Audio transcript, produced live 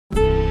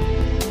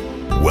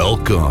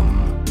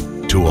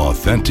Welcome to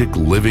Authentic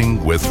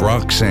Living with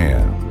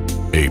Roxanne,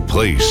 a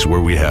place where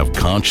we have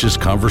conscious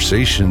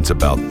conversations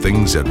about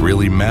things that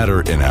really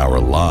matter in our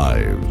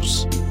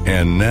lives.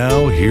 And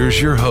now, here's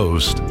your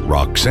host,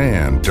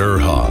 Roxanne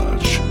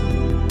Derhaj.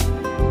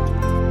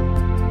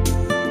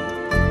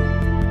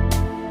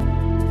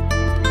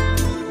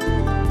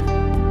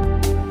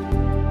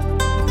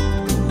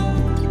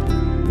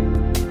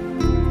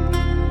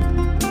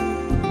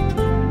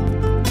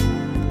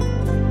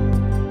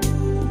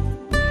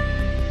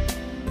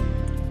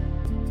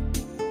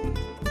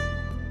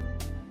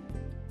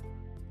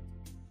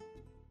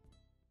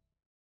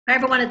 Hi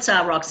everyone, it's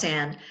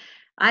Roxanne.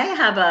 I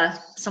have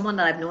someone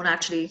that I've known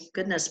actually,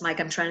 goodness, Mike,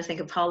 I'm trying to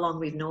think of how long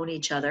we've known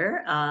each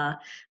other.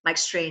 Mike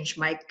Strange.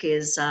 Mike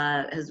is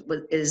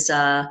someone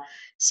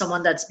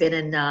that's been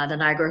in the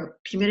Niagara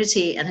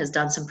community and has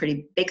done some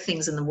pretty big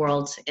things in the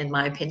world, in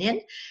my opinion.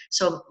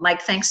 So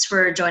Mike, thanks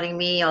for joining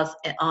me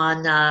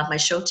on my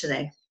show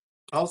today.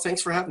 Oh,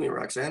 thanks for having me,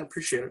 Roxanne.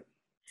 Appreciate it.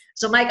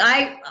 So Mike,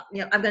 I'm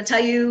going to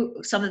tell you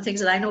some of the things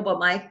that I know about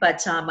Mike,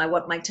 but I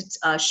want Mike to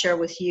share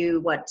with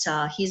you what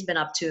he's been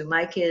up to.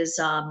 Mike has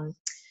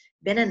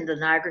been in the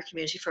Niagara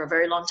community for a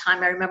very long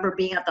time. I remember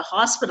being at the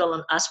hospital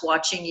and us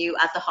watching you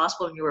at the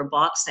hospital when you were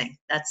boxing.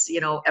 That's,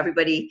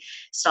 everybody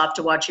stopped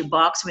to watch you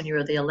box when you were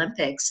at the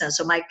Olympics.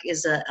 So Mike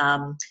is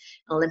an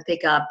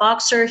Olympic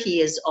boxer.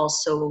 He is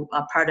also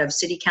a part of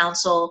City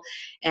Council,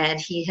 and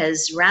he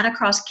has ran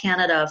across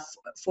Canada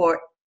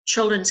for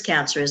children's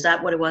cancer. Is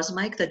that what it was,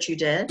 Mike, that you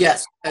did?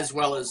 Yes, as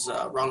well as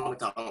Ronald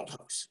McDonald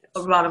House.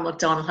 Yes. Ronald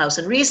McDonald House.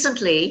 And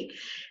recently,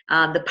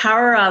 the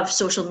power of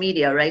social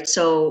media, right?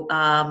 So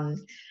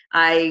I'm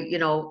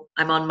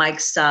on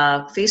Mike's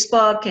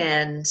Facebook,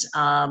 and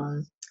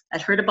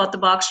I'd heard about the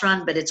box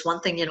run, but it's one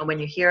thing, when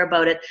you hear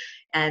about it.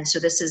 And so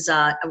this is,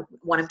 I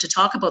want him to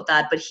talk about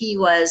that. But I've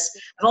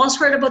always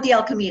heard about the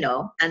El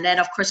Camino, and then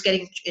of course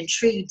getting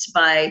intrigued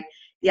by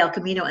the El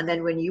Camino, and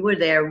then when you were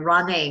there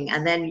running,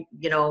 and then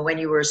when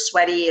you were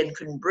sweaty and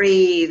couldn't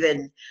breathe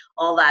and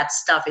all that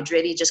stuff, it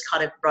really just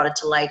kind of brought it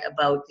to light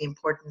about the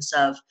importance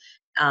of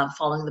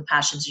following the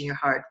passions in your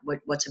heart,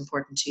 what's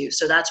important to you.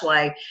 So that's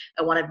why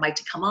I wanted Mike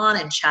to come on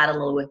and chat a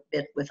little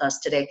bit with us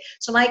today.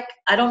 So Mike,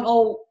 I don't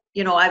know,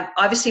 I've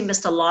obviously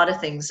missed a lot of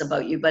things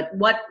about you, but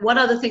what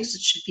other things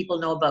should people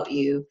know about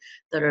you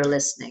that are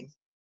listening?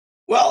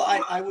 Well,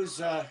 I was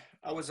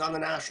on the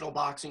national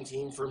boxing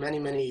team for many,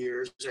 many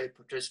years. I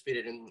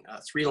participated in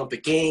 3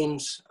 Olympic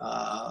Games,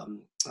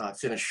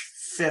 finished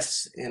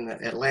 5th in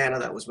Atlanta.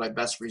 That was my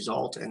best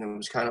result, and it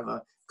was kind of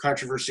a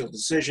controversial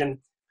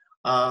decision.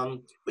 But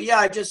yeah,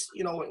 I just,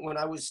 when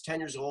I was 10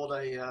 years old,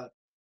 I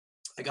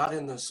got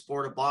in the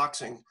sport of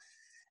boxing,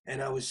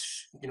 and I was,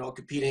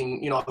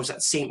 competing, I was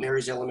at St.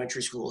 Mary's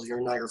Elementary School here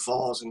in Niagara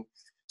Falls, and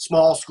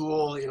small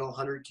school,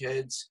 100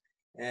 kids,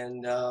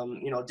 and,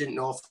 didn't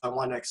know if I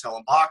wanted to excel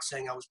in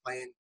boxing. I was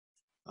playing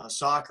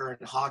soccer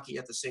and hockey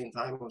at the same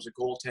time. I was a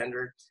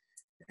goaltender.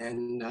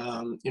 And,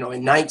 in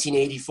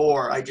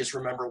 1984, I just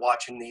remember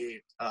watching the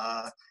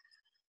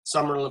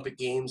Summer Olympic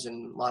Games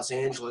in Los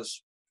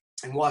Angeles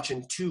and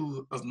watching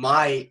 2 of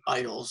my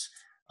idols,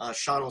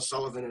 Sean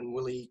O'Sullivan and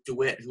Willie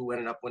DeWitt, who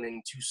ended up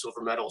winning 2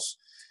 silver medals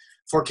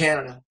for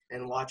Canada,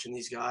 and watching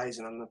these guys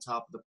and on the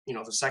top of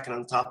the second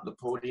on top of the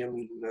podium,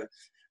 and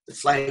the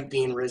flag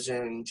being risen,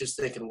 and just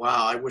thinking,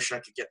 wow, I wish I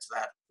could get to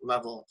that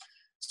level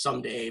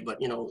someday. But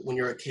when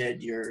you're a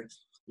kid, you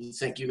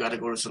think you got to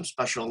go to some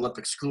special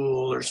Olympic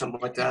school or something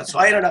like that. So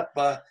I ended up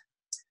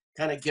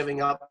kind of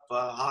giving up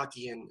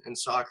hockey and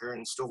soccer,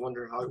 and still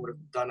wonder how I would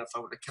have done if I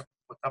would have kept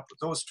up with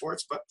those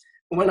sports. But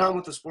I went on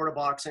with the sport of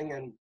boxing,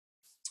 and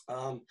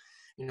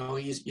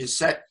you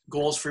set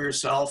goals for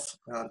yourself.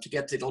 To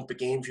get to the Olympic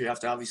Games, you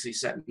have to obviously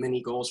set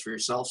many goals for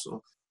yourself.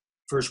 So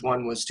first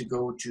one was to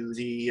go to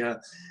the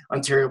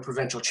Ontario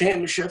Provincial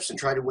Championships and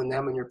try to win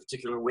them in your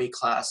particular weight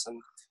class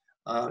and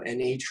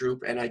age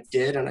group, and I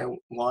did, and I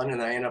won,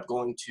 and I ended up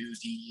going to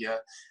the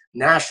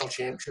national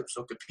championships,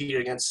 so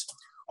competed against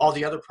all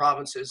the other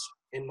provinces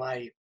in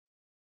my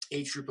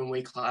age group and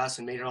weight class,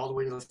 and made it all the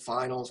way to the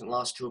finals, and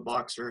lost to a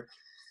boxer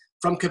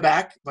from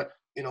Quebec. But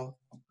I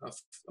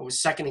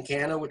was second in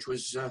Canada, which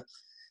was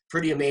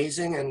pretty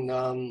amazing, and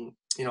I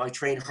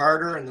trained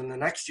harder, and then the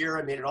next year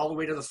I made it all the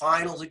way to the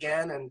finals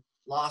again and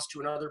lost to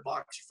another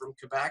boxer from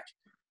Quebec.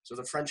 So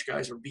the French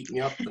guys were beating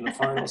me up in the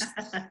finals.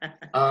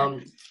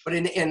 But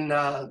in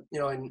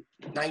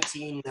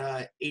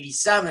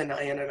 1987,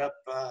 I ended up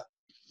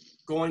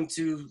going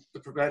to the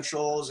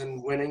provincials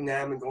and winning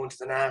them, and going to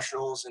the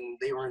nationals, and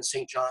they were in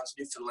St. John's,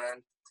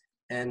 Newfoundland,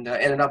 and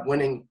ended up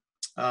winning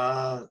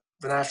the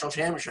national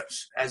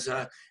championships as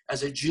a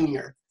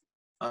junior.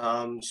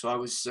 So I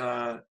was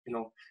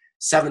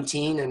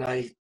 17, and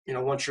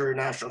once you're a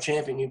national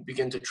champion, you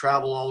begin to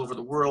travel all over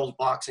the world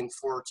boxing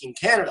for Team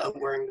Canada,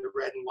 wearing the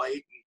red and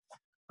white,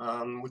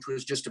 which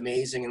was just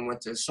amazing, and went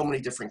to so many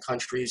different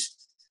countries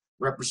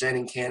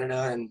representing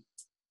Canada. And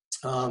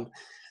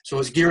so I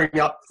was gearing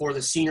up for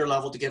the senior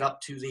level to get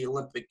up to the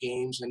Olympic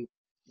Games. And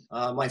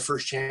my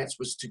first chance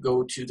was to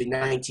go to the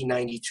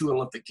 1992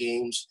 Olympic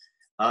Games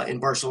in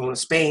Barcelona,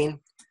 Spain.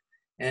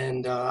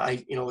 And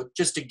I,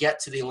 just to get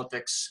to the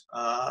Olympics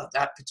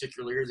that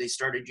particular year, they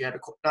started, you had to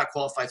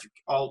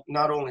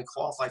not only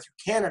qualify through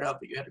Canada,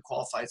 but you had to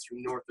qualify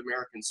through North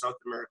America and South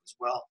America as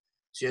well.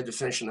 So you had to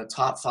finish in the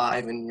top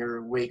 5 in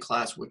your weight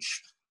class,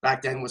 which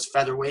back then was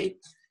featherweight.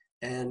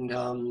 And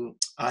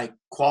I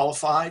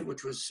qualified,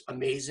 which was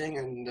amazing.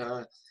 And,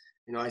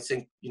 I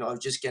think, I was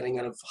just getting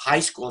out of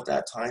high school at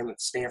that time at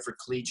Stanford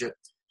Collegiate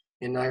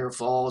in Niagara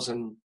Falls,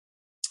 and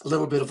a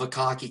little bit of a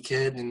cocky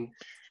kid. And,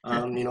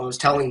 I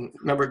was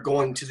remember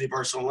going to the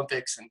Barcelona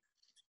Olympics and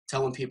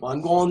telling people,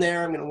 I'm going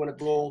there, I'm going to win a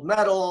gold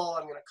medal,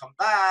 I'm going to come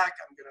back,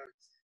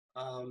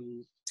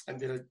 I'm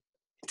going to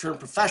turn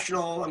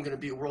professional, I'm going to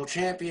be a world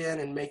champion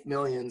and make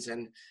millions.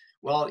 And,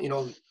 well,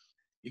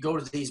 you go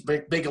to these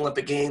big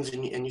Olympic games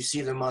and you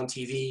see them on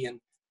TV, and,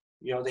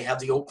 they have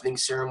the opening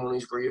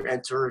ceremonies where you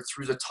enter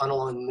through the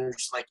tunnel and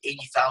there's like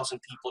 80,000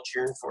 people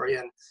cheering for you.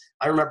 And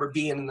I remember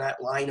being in that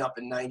lineup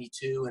in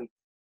 92, and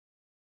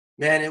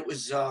man, it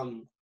was,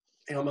 I'm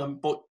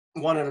about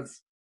one of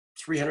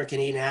 300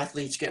 Canadian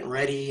athletes getting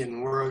ready,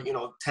 and we're,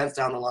 10th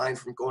down the line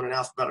from going in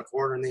alphabetical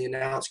order, and they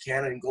announced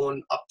Canada and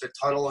going up the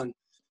tunnel, and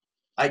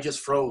I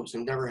just froze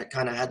and never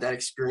had that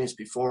experience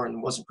before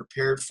and wasn't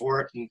prepared for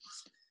it.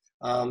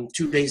 And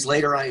 2 days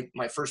later,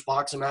 my first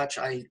boxing match,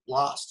 I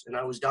lost and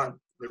I was done.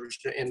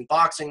 In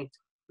boxing,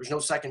 there's no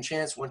second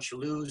chance. Once you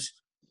lose,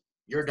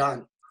 you're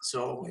done.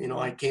 So,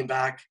 I came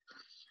back,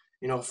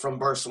 from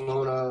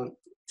Barcelona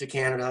to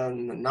Canada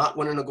and not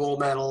winning a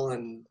gold medal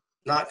and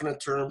not going to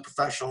turn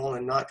professional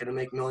and not going to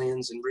make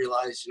millions, and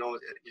realize, you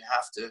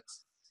have to,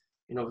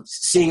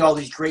 seeing all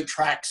these great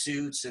track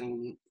suits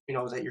and,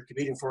 that you're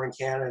competing for in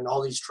Canada and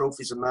all these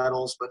trophies and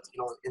medals, but,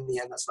 in the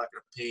end, that's not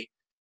going to pay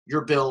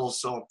your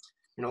bills. So,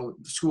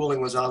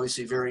 schooling was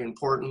obviously very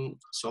important.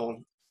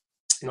 So,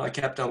 I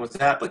kept on with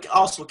that, but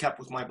also kept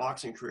with my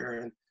boxing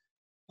career,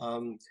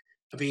 and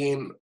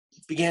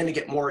began to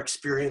get more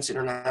experience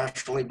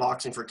internationally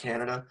boxing for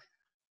Canada.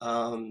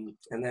 And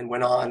then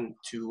went on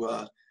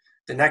to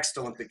the next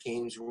Olympic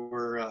Games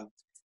were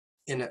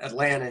in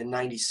Atlanta in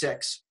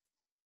 96.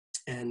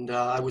 And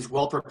I was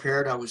well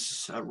prepared. I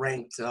was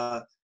ranked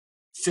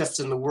 5th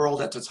in the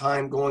world at the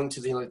time going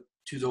to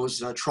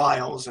those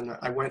trials. And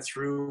I went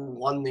through,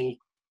 won the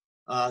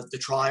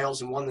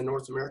trials and won the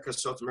North America,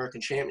 South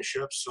American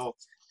championships. So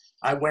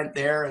I went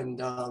there, and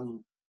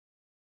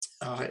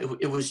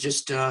it was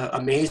just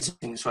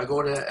amazing. So I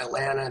go to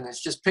Atlanta, and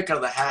it's just pick out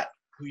of the hat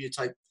who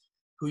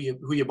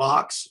you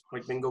box,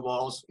 like bingo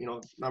balls,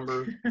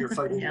 remember you're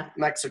fighting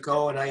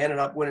Mexico, and I ended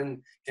up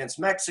winning against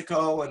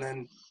Mexico, and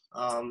then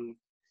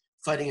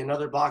fighting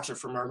another boxer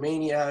from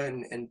Armenia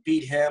and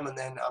beat him. And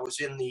then I was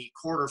in the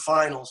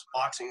quarterfinals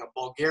boxing a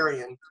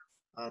Bulgarian,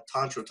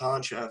 Tancho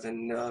Tanchev,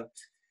 and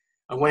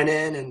I went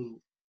in, and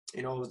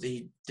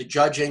the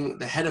judging,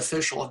 the head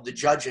official of the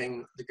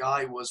judging, the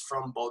guy was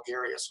from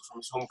Bulgaria, so from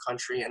his home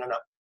country, ended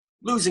up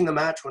losing the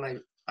match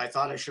when I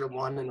thought I should have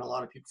won, and a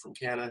lot of people from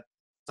Canada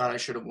thought I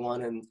should have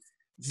won, and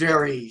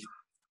very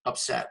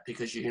upset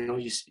because,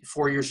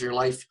 4 years of your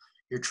life,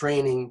 you're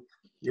training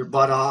your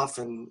butt off,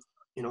 and,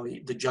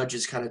 the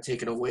judges kind of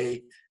take it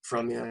away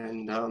from you.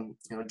 And,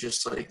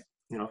 just like,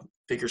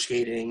 figure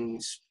skating,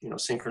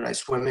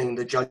 synchronized swimming,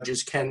 the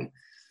judges can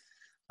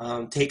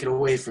take it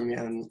away from you.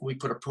 And we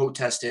put a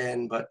protest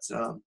in, but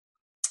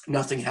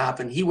nothing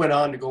happened. He went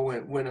on to go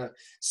and win a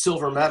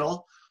silver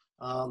medal.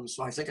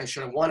 So I think I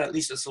should have won at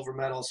least a silver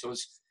medal. So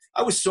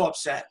I was so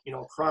upset,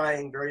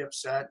 crying, very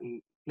upset,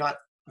 and not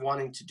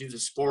wanting to do the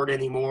sport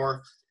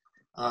anymore.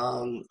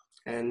 I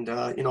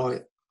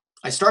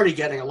started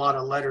getting a lot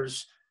of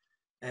letters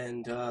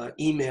and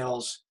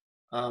emails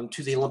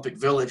to the Olympic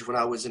Village when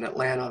I was in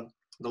Atlanta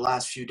the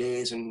last few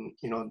days. And,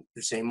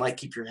 they're saying, Mike,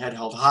 keep your head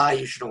held high.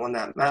 You should have won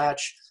that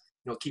match.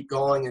 Keep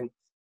going. And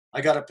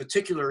I got a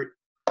particular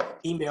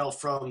email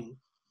from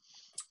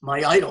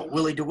my idol,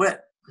 Willie DeWitt.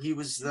 He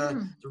was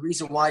the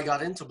reason why I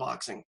got into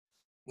boxing.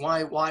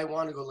 Why I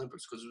wanted to go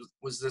Olympics, because it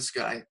was this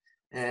guy.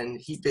 And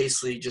he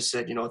basically just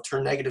said,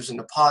 turn negatives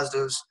into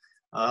positives.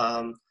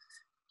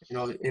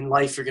 In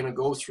life, you're going to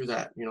go through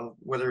that,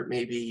 whether it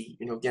may be,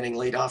 getting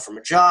laid off from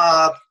a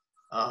job,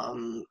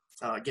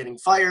 getting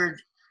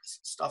fired.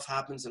 Stuff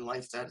happens in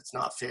life that it's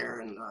not fair.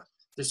 And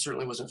this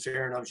certainly wasn't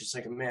fair. And I was just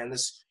thinking, man,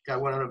 this guy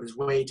went out of his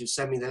way to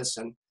send me this.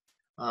 And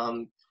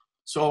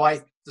so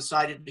I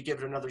decided to give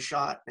it another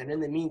shot. And in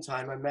the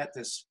meantime, I met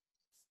this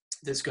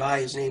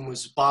guy. His name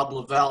was Bob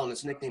Lavelle, and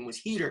his nickname was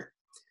Heater.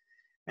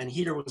 And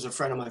Heater was a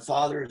friend of my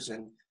father's,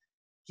 and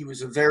he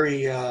was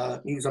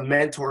he was a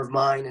mentor of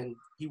mine, and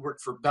he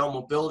worked for Bell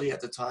Mobility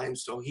at the time.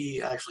 So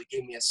he actually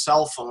gave me a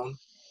cell phone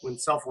when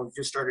cell phones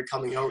just started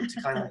coming out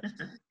to kind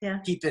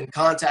of keep in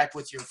contact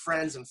with your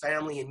friends and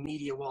family and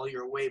media while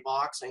you're away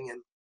boxing.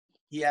 And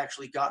he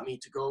actually got me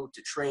to go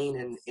to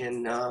train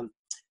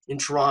in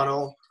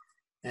Toronto.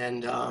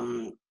 And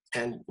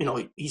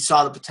he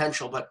saw the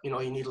potential, but, you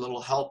need a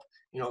little help,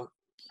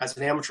 as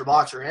an amateur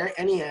boxer,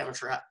 any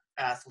amateur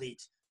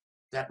athlete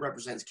that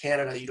represents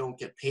Canada, you don't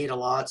get paid a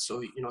lot.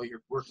 So,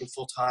 you're working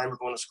full time or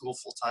going to school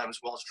full time as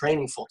well as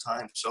training full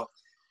time. So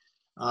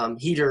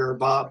Heater,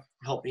 Bob,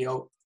 helped me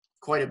out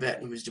quite a bit.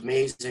 He was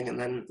amazing. And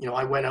then,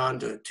 I went on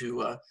to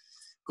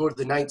go to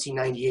the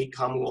 1998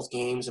 Commonwealth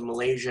Games in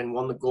Malaysia and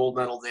won the gold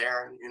medal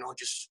there. And,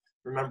 just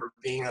remember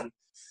being on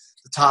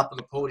the top of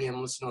the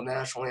podium, listening to the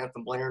national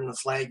anthem blaring, the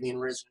flag being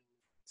risen.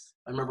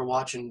 I remember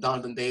watching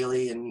Donovan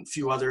Bailey and a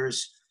few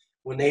others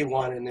when they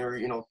won, and they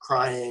were,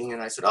 crying.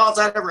 And I said, if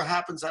that ever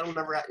happens, I'll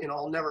never cry.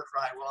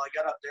 Well, I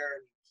got up there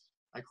and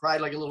I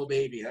cried like a little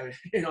baby.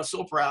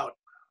 So proud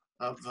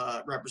of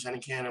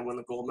representing Canada, win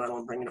the gold medal,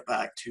 and bringing it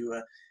back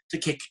to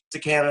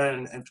Canada,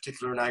 and in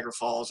particular Niagara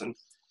Falls. And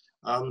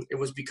it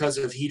was because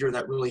of Heater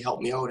that really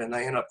helped me out. And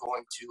I ended up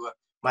going to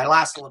my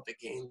last Olympic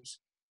Games,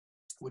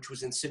 which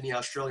was in Sydney,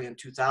 Australia in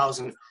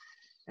 2000.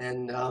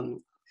 And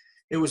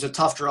it was a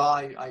tough draw.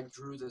 I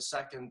drew the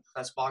second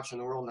best boxer in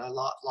the world, and I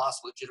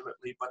lost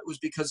legitimately. But it was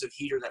because of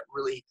Heater that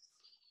really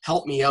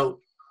helped me out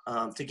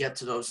to get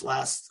to those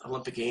last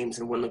Olympic Games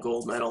and win the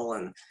gold medal.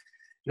 And,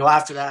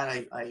 after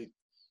that, I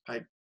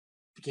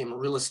became a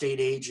real estate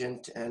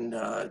agent and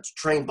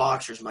trained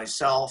boxers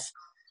myself.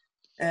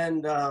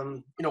 And,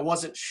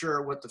 wasn't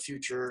sure what the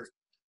future,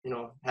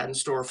 had in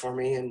store for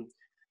me. And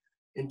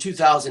in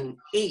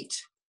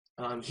 2008,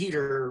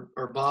 Heater,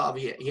 or Bob,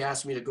 he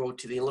asked me to go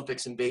to the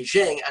Olympics in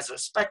Beijing as a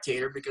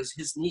spectator because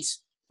his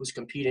niece was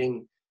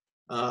competing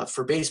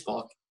for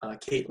baseball,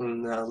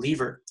 Caitlin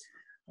Lever.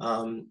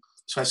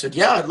 So I said,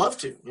 yeah, I'd love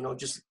to,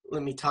 just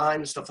let me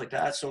time and stuff like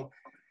that. So,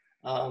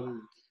 I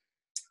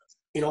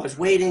was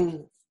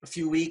waiting a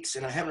few weeks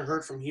and I haven't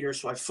heard from Heater.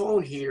 So I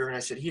phoned Heater and I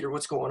said, Heater,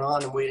 what's going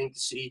on? I'm waiting to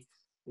see,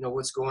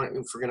 what's going on,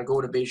 if we're going to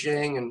go to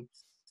Beijing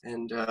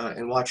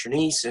and watch your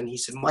niece. And he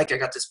said, Mike, I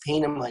got this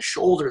pain in my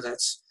shoulder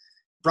that's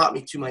brought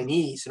me to my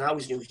knees. And I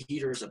always knew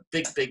Heater is a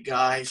big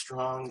guy,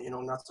 strong,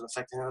 nothing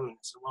affecting him. And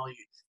I said,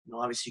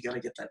 well, obviously you got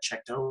to get that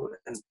checked out.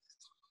 And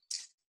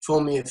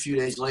phoned me a few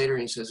days later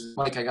and he says,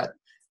 Mike, I got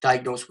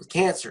diagnosed with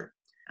cancer.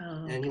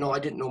 Oh, okay. And, I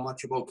didn't know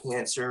much about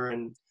cancer.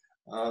 And,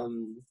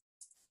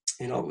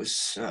 it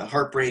was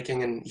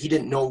heartbreaking, and he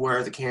didn't know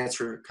where the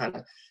cancer kind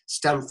of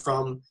stemmed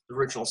from, the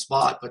original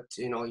spot, but,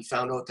 he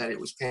found out that it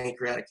was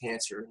pancreatic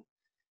cancer.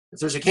 If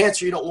there's a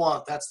cancer you don't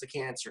want, that's the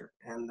cancer.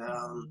 And,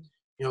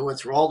 went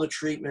through all the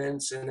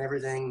treatments and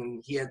everything,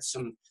 and he had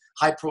some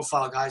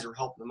high-profile guys who were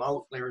helping him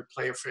out, Larry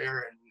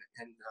Playfair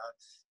and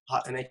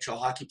an NHL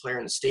hockey player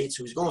in the States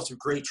who was going through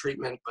great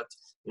treatment, but,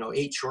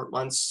 8 short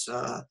months,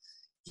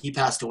 he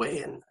passed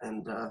away,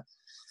 and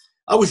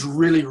I was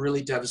really,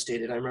 really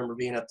devastated. I remember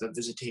being at the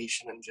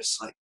visitation and just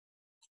like,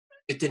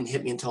 it didn't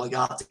hit me until I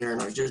got there,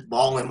 and I was just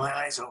bawling my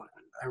eyes out.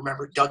 And I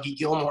remember Dougie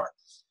Gilmore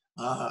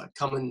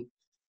coming,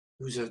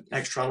 who's an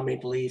ex-Toronto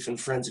Maple Leaf and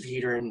friends of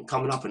Heater, and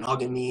coming up and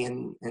hugging me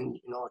and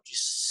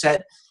just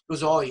said, it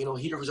was all,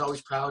 Heater was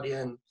always proud of you.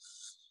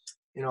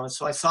 And,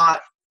 so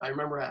I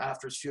remember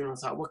after his funeral, I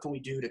thought, what can we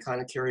do to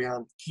kind of carry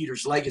on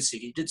Heater's legacy?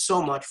 He did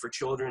so much for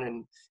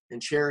children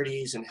and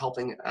charities and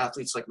helping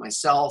athletes like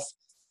myself.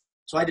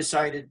 So I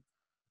decided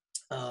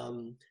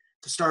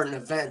to start an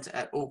event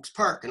at Oaks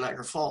Park in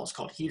Niagara Falls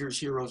called Heater's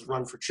Heroes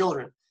Run for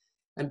Children.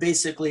 And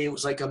basically it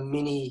was like a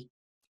mini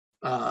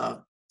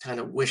kind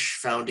of wish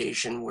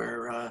foundation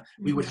where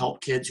we would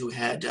help kids who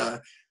had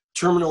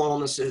terminal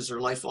illnesses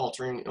or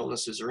life-altering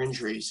illnesses or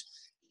injuries.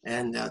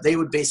 And they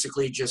would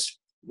basically just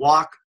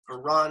walk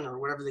or run or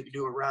whatever they could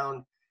do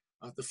around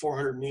the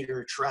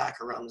 400-meter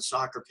track around the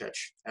soccer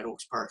pitch at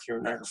Oaks Park here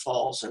in Niagara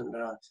Falls. And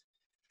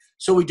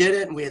so we did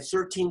it, and we had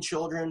 13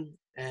 children.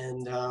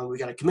 And we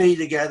got a committee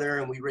together,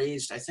 and we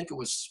raised, I think it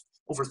was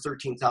over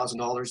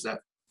 $13,000 that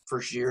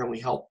first year, and we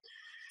helped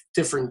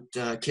different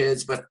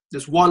kids. But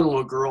this one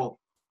little girl,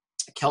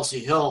 Kelsey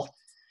Hill,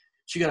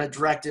 she got a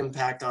direct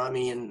impact on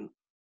me. And,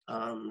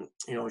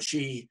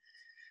 she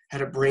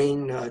had a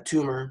brain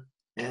tumor,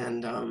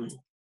 and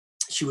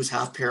she was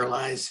half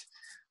paralyzed,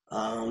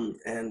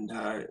 and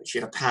she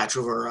had a patch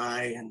over her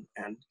eye.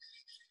 And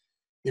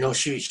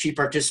she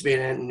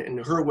participated,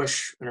 and her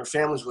wish and her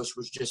family's wish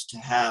was just to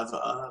have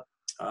a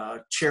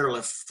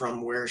chairlift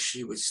from where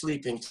she was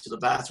sleeping to the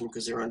bathroom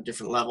because they were on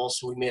different levels.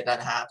 So we made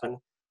that happen.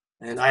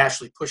 And I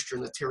actually pushed her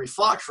in the Terry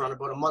Fox run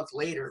about a month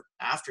later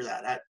after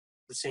that at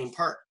the same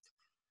park,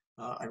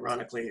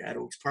 ironically at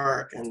Oaks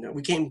Park. And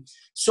we came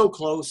so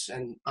close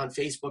and on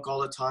Facebook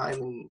all the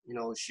time. And,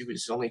 she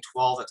was only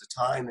 12 at the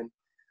time. And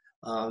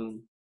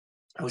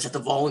I was at the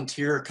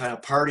volunteer kind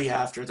of party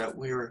after that.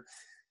 We were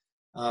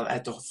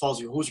at the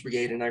Fallsview Hose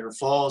Brigade in Niagara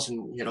Falls,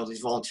 and we had all these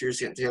volunteers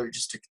getting together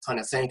just to kind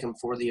of thank them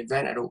for the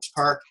event at Oaks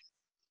Park.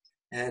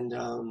 And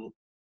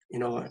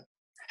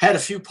had a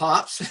few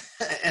pops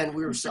and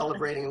we were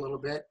celebrating a little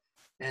bit.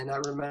 And I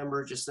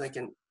remember just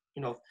thinking,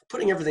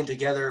 putting everything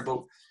together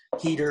about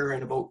Heater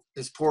and about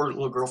this poor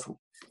little girl from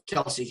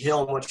Kelsey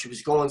Hill and what she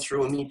was going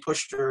through, and me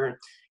pushed her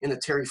in the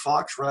Terry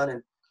Fox run.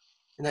 And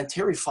then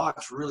Terry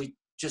Fox really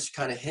just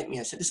kind of hit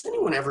me. I said, does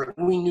anyone ever,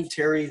 we knew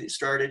Terry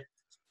started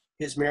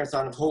his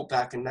Marathon of Hope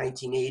back in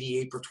 1980,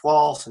 April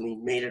 12th, and he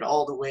made it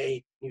all the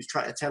way. He was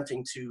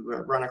attempting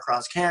to run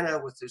across Canada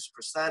with his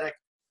prosthetic.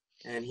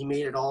 and he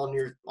made it all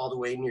the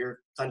way near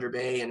Thunder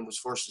Bay and was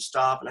forced to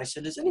stop. And I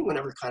said, has anyone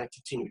ever kind of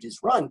continued his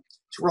run?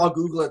 So we're all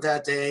Google it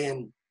that day,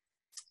 and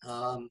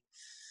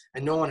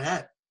no one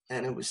had.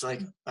 And it was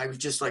like, I was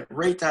just like,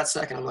 right that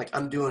second, I'm like,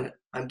 I'm doing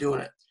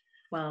it.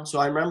 Wow. So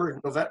I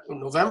remember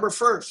November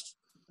 1st,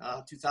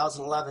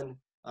 2011,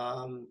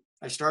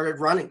 I started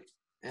running,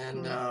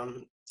 and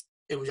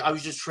I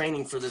was just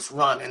training for this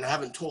run, and I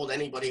haven't told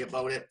anybody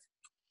about it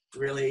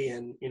really.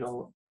 And,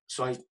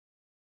 so I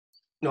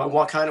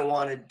kind of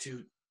wanted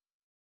to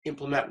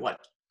implement what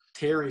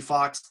Terry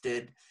Fox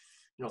did,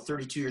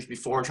 32 years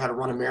before, and try to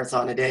run a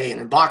marathon a day.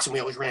 And in boxing, we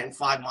always ran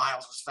 5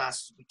 miles as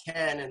fast as we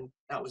can, and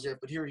that was it.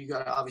 But here, you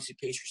got to obviously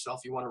pace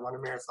yourself. You want to run a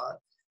marathon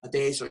a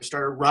day. So I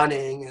started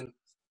running, and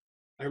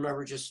I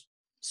remember just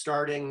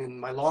starting, and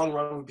my long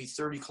run would be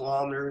 30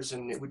 kilometers,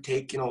 and it would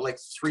take, like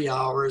 3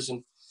 hours.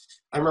 And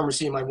I remember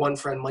seeing my one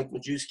friend, Mike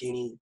Majewski,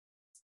 and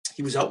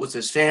he was out with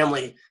his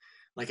family,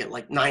 like at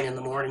 9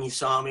 a.m, he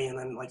saw me, and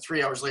then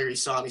 3 hours later, he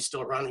saw me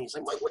still running. He's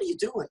like, Mike, what are you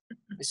doing?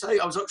 I said,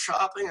 I was out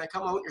shopping. I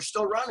come out, and you're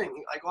still running.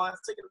 I go, I'm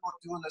thinking about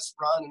doing this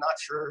run, and not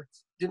sure.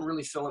 Didn't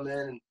really fill him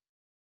in.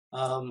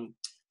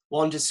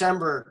 Well, in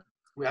December,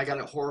 I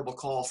got a horrible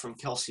call from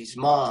Kelsey's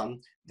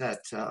mom that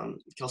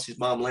Kelsey's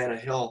mom, Lana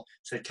Hill,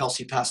 said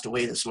Kelsey passed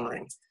away this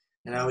morning.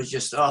 And I was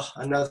just,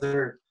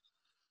 another,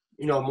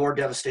 more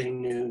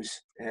devastating news.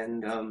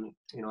 And,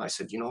 I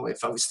said,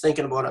 if I was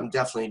thinking about it, I'm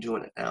definitely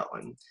doing it now.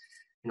 And,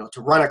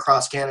 to run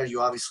across Canada,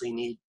 you obviously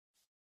need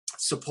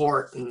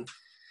support, and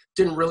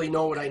didn't really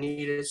know what I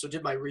needed. So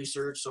did my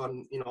research. So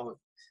I'm,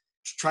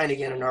 trying to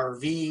get an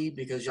RV,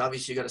 because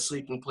obviously you got to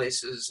sleep in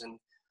places, and,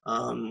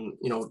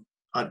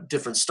 on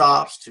different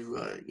stops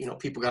to,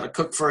 people got to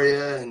cook for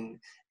you.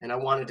 And I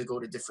wanted to go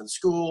to different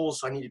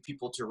schools. So I needed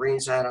people to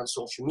arrange that on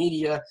social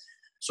media.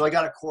 So I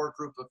got a core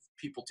group of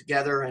people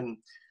together, and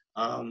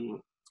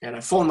I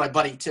phoned my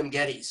buddy, Tim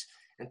Geddes.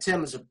 And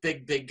Tim is a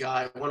big, big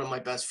guy, one of my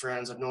best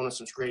friends. I've known him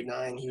since grade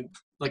 9. He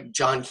like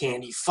John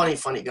Candy, funny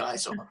guy.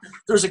 So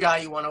there's a guy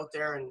you want out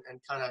there and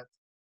kind of,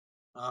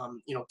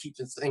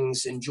 keeping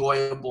things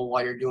enjoyable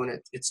while you're doing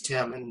it. It's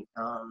Tim. And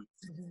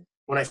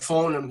when I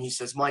phoned him, he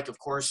says, Mike, of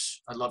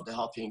course, I'd love to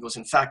help you. He goes,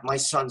 in fact, my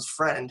son's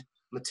friend,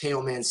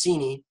 Matteo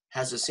Mancini,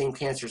 has the same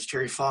cancer as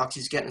Terry Fox.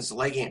 He's getting his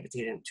leg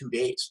amputated in 2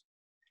 days.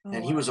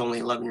 And he was only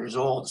 11 years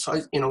old.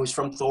 So, he's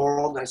from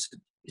Thorold. And I said,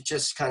 it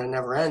just kind of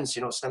never ends,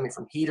 stemming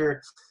from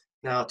Peter,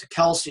 now to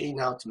Kelsey,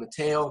 now to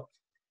Matteo.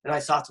 And I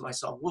thought to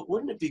myself,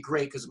 wouldn't it be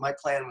great? Because my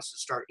plan was to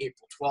start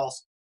April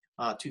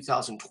 12th,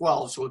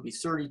 2012. So it would be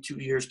 32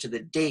 years to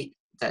the date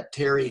that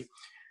Terry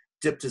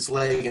dipped his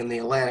leg in the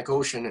Atlantic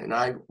Ocean. And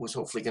I was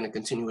hopefully going to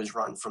continue his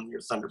run from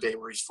near Thunder Bay,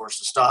 where he's forced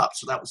to stop.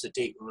 So that was the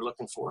date we were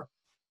looking for.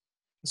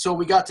 So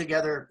we got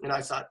together, and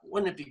I thought,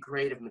 wouldn't it be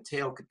great if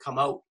Matteo could come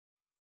out?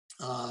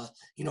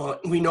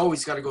 We know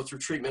he's got to go through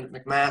treatment at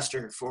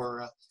McMaster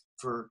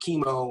for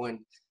chemo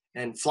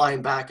and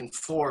flying back and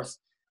forth.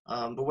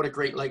 But what a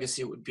great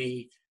legacy it would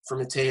be for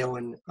Matteo.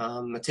 And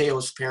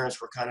Matteo's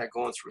parents were kind of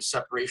going through a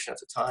separation at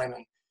the time.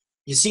 And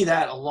you see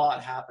that a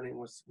lot happening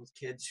with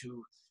kids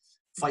who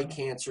fight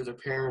cancer. Their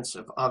parents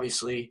have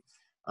obviously,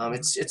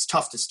 it's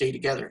tough to stay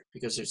together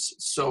because it's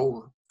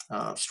so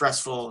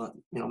stressful,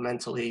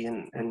 mentally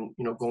and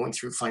going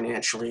through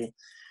financially.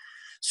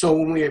 So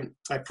when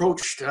I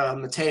approached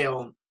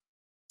Matteo,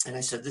 and I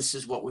said, this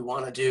is what we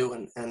want to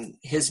do. And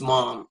his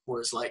mom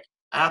was like,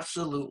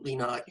 absolutely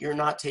not. You're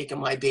not taking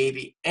my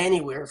baby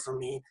anywhere from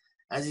me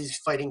as he's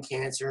fighting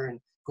cancer and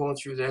going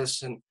through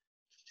this. And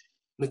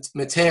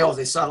Matteo,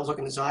 they saw the look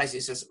in his eyes. He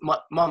says,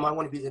 Mom, I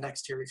want to be the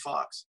next Terry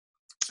Fox.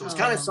 So it's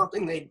kind of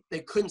something they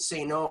couldn't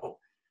say no.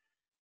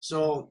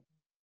 So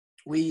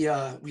we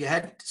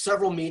had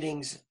several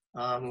meetings.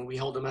 We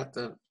held them at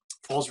the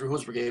Falls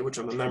Rehose Brigade, which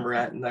I'm a member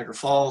at in Niagara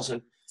Falls,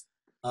 and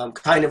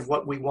kind of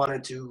what we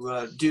wanted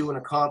to do and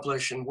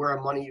accomplish and where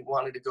our money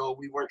wanted to go.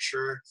 We weren't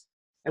sure.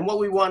 And what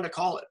we wanted to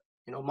call it.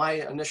 My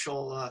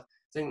initial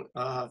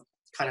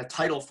kind of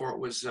title for it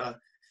was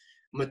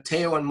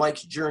Matteo and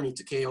Mike's Journey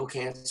to KO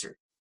Cancer,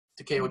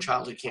 to KO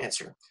childhood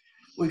cancer.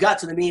 We got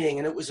to the meeting,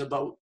 and it was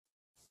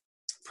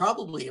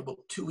probably about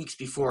 2 weeks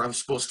before I was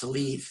supposed to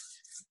leave.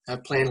 I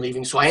planned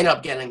leaving. So I ended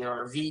up getting an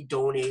RV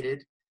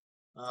donated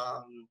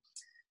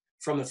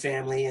from the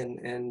family.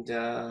 And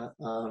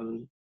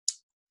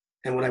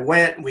when I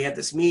went, we had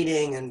this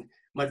meeting, and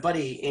my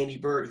buddy, Andy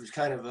Bird, who's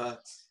kind of a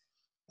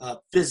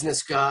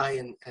business guy,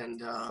 and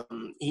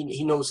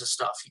he knows his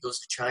stuff. He goes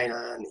to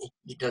China, and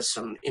he does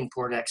some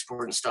import and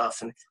export and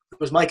stuff. And he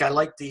goes, Mike, I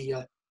like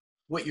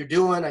what you're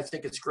doing. I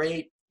think it's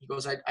great. He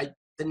goes,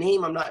 the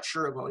name I'm not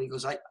sure about. He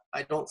goes, I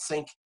don't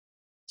think,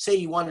 say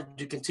you wanted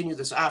to continue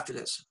this after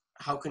this,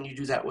 how can you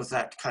do that with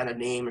that kind of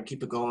name and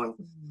keep it going?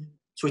 Mm-hmm.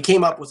 So we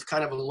came up with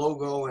kind of a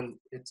logo, and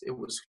it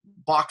was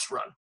Box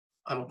Run.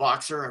 I'm a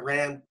boxer.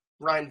 I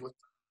rhymed with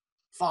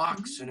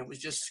Fox, and it was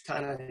just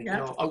kind of,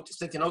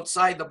 thinking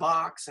outside the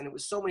box, and it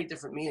was so many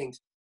different meanings.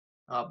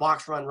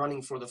 Box Run,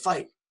 running for the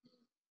fight.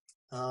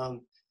 I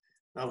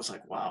was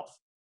like, wow,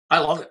 I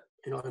love it.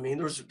 You know what I mean?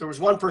 There was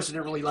one person who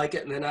didn't really like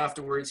it, and then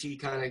afterwards he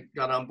kind of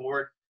got on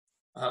board.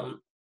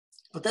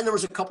 But then there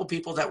was a couple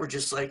people that were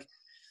just like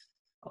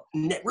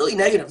really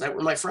negative, that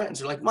were my friends.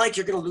 They're like, Mike,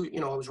 you're going to lose,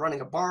 I was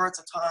running a bar at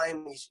the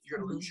time. You're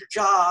going to lose your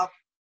job.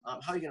 How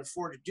are you going to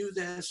afford to do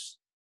this?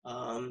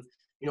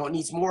 It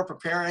needs more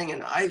preparing.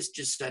 And I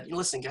just said,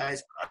 listen,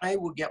 guys, I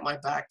will get my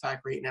backpack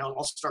right now and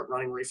I'll start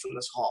running right from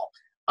this hall.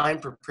 I'm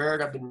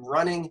prepared. I've been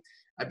running.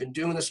 I've been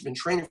doing this. I've been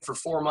training for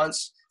 4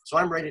 months. So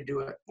I'm ready to do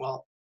it.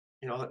 Well,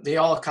 they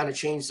all kind of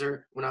changed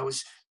when I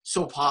was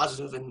so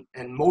positive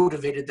and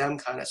motivated them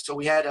kind of. So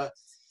we had a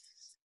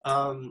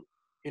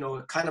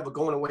kind of a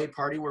going away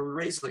party where we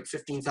raised like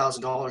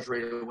 $15,000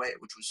 right away,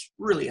 which was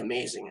really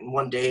amazing. And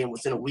one day and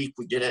within a week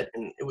we did it,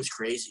 and it was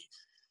crazy.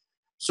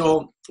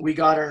 So we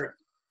got our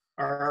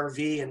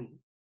RV and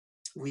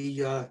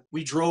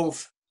we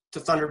drove to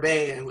Thunder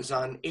Bay, and it was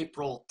on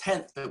April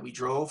 10th that we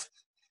drove.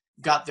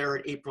 Got there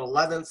at April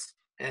 11th,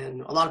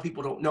 and a lot of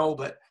people don't know,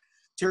 but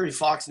Terry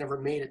Fox never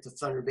made it to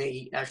Thunder Bay.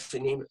 He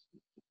actually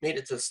made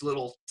it to this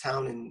little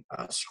town in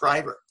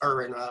Scriber,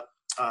 or in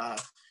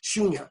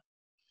Shunya.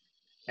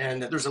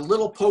 And there's a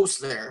little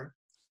post there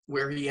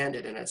where he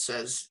ended, and it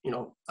says,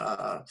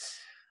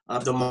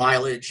 the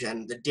mileage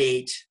and the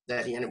date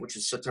that he ended, which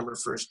is September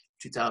 1st,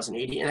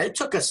 2080. And it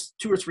took us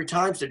 2 or 3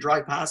 times to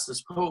drive past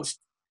this post.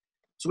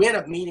 So we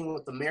ended up meeting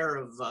with the mayor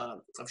of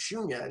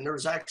Shunya, and there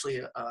was actually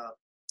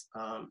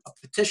a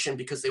petition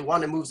because they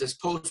wanted to move this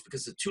post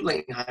because the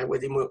 2-lane highway,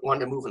 they wanted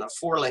to move in a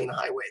 4-lane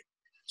highway.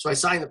 So I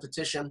signed the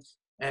petition.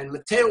 And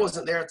Mateo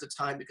wasn't there at the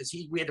time because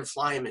we had to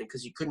fly him in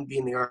because he couldn't be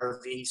in the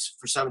RVs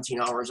for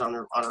 17 hours on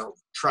a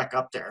trek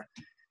up there.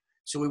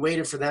 So we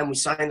waited for them. We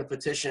signed the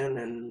petition,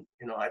 and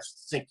I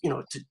think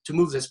to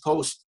move this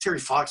post, Terry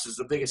Fox is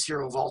the biggest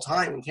hero of all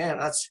time in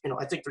Canada. That's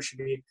I think there should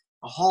be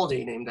a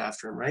holiday named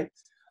after him, right?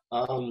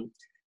 So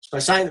I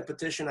signed the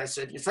petition. I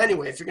said, if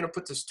you're going to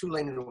put this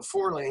 2-lane into a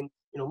 4-lane,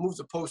 move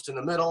the post in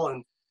the middle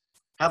and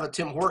have a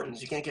Tim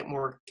Hortons. You can't get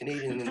more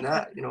Canadian than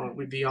that. It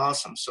would be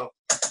awesome. So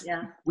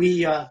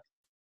yeah,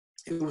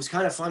 it was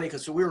kind of funny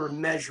because we were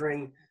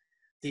measuring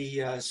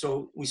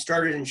so we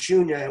started in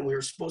Shunya, and we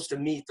were supposed to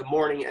meet the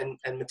morning,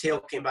 and Mateo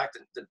came back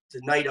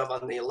the night of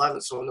on the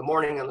 11th. So in the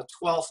morning on the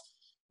 12th,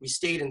 we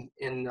stayed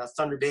in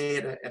Thunder Bay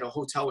at a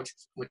hotel,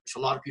 which a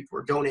lot of people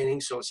were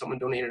donating. So someone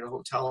donated a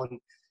hotel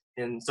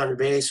in Thunder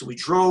Bay. So we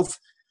drove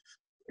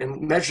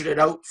and measured it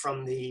out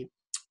from the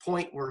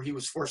point where he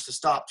was forced to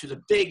stop to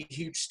the big,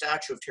 huge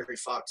statue of Terry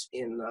Fox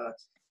in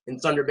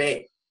Thunder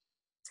Bay.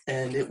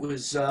 And it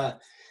was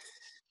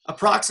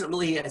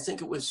approximately, I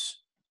think it was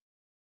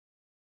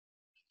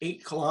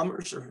 8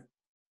 kilometers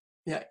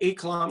 8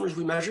 kilometers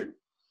we measured.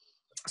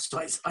 So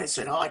I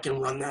said, I can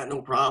run that,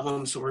 no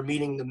problem. So we're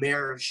meeting the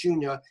mayor of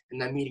Shunya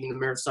and then meeting the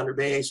mayor of Thunder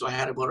Bay. So I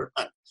had about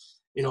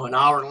an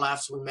hour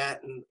left. So we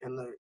met, and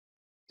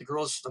the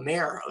girls, the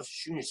mayor of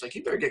Shunya, is like,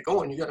 you better get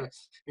going. You got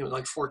to,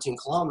 like 14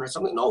 kilometers.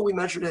 I'm like, no, we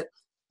measured it.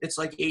 It's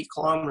like 8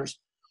 kilometers.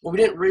 Well, we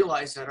didn't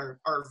realize that our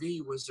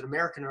RV was an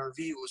American RV,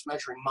 was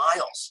measuring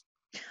miles.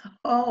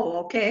 Oh,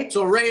 okay.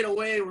 So right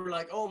away we're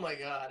like, oh my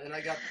God. And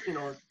I got,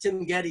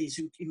 Tim Geddes,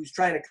 who's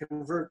trying to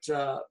convert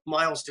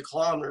miles to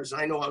kilometers.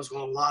 I know I was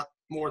going a lot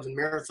more than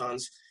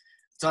marathons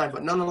at the time,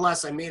 but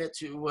nonetheless, I made it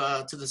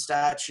to the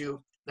statue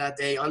that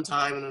day on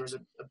time. And there was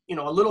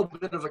a little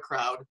bit of a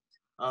crowd.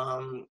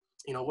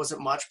 It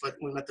wasn't much, but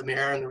we met the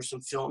mayor, and there was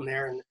some film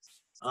there,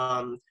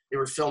 and they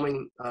were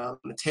filming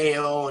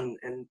Mateo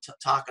and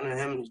talking to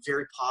him, and he's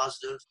very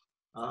positive.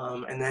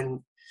 And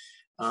then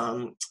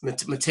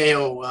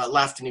Mateo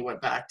left, and he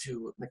went back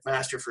to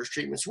McMaster for his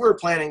treatment. So we were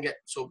planning it.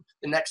 So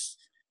the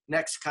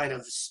next kind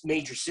of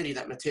major city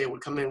that Mateo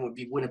would come in would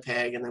be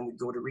Winnipeg, and then we'd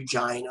go to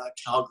Regina,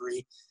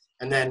 Calgary,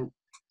 and then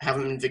have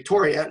him in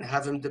Victoria and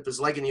have him dip his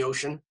leg in the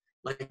ocean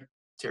like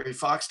Terry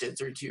Fox did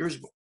 32 years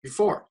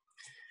before.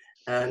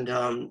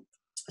 And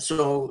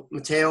so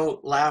Mateo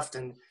left,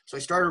 and so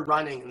I started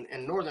running.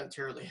 And Northern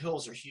Ontario, the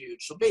hills are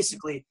huge. So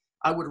basically,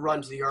 I would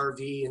run to the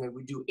RV, and I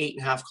would do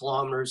 8.5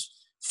 kilometers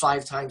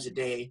 5 times a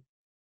day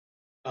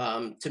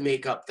to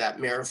make up that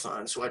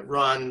marathon. So I'd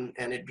run,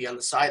 and it'd be on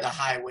the side of the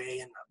highway,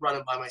 and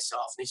running by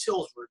myself. And these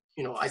hills were,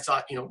 I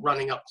thought,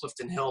 running up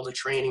Clifton Hill, the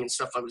training and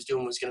stuff I was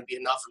doing was going to be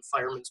enough in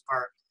Fireman's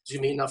Park. It was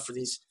going to be enough for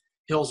these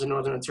hills in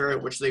Northern Ontario,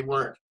 which they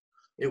weren't.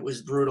 It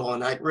was brutal.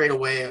 And right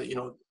away,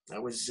 I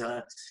was,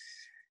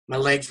 my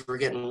legs were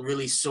getting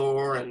really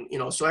sore. And,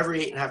 so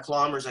every 8.5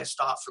 kilometers, I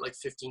stopped for like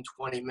 15,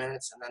 20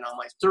 minutes. And then on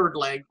my third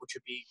leg, which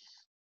would be,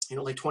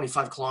 like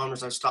 25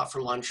 kilometers, I stopped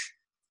for lunch.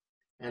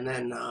 And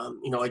then,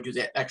 I do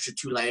the extra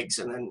 2 legs,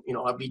 and then,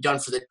 I'd be done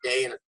for the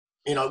day. And,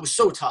 it was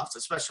so tough,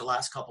 especially the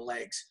last couple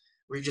legs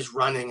where you're just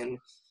running. And,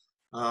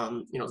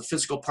 the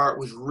physical part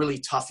was really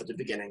tough at the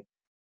beginning.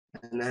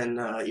 And then,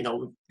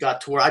 we got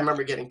to where I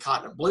remember getting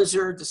caught in a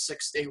blizzard. The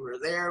 6th day we were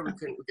there. We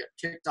got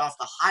kicked off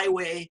the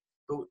highway,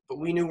 but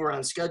we knew we were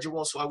on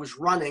schedule. So I was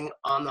running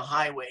on the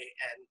highway,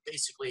 and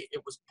basically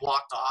it was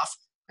blocked off,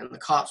 and the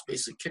cops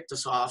basically kicked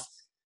us off.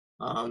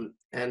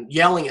 And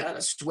yelling at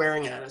us,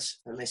 swearing at us.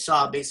 And they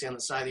saw basically on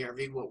the side of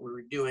the RV what we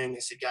were doing. They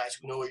said, guys,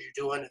 we know what you're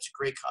doing. It's a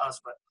great cause,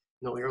 but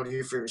we're out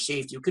here for your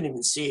safety. You couldn't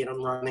even see it.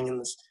 I'm running in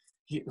this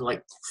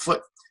like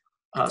foot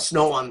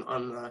snow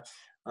on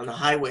the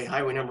highway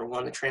number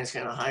 1, the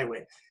Trans-Canada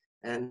Highway.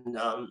 And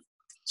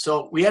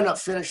so we ended up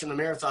finishing the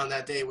marathon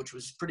that day, which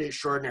was pretty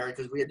extraordinary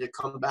because we had to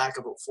come back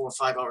about 4 or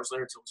 5 hours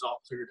later till it was all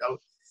cleared out.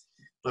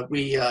 But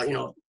we,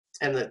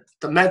 and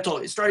the mental,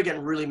 it started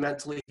getting really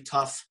mentally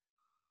tough,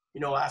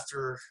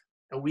 after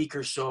a week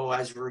or so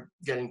as we're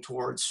getting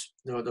towards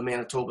the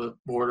Manitoba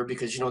border,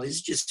 because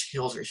these just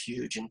hills are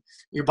huge and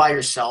you're by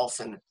yourself,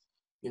 and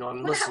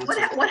I'm listening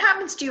to what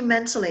happens to you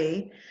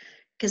mentally?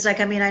 Because I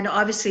know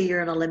obviously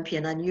you're an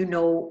Olympian and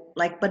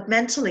but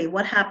mentally,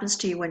 what happens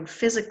to you when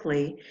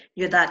physically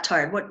you're that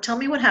tired? Tell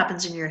me what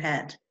happens in your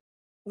head.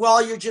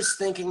 Well, you're just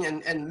thinking,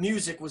 and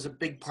music was a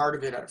big part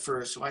of it at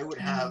first. So I would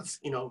have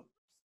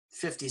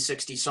 50,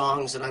 60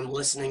 songs that I'm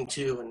listening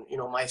to,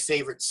 and my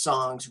favorite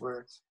songs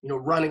were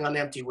Running on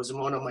Empty was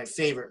one of my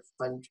favorite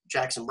by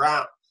Jackson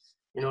Browne,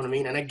 you know what I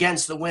mean, and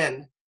Against the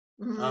Wind,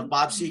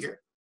 Bob Seger.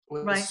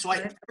 Right. So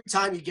every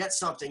time you get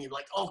something, you're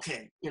like,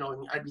 okay,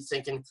 and I'd be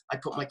thinking, I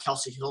put my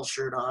Kelsey Hill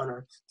shirt on,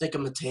 or think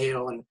of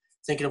Mateo and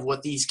thinking of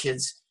what these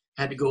kids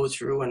had to go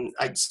through, and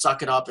I'd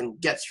suck it up and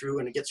get through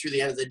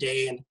the end of the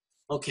day, and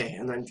okay,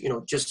 and then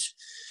just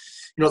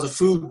the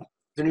food,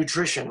 the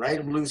nutrition, right?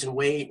 I'm losing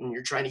weight, and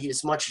you're trying to eat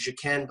as much as you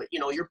can, but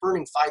you're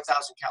burning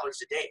 5,000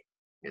 calories a day.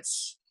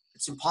 It's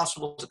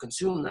impossible to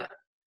consume that.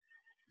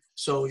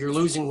 So you're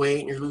losing weight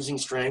and you're losing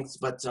strength,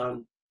 but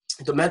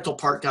the mental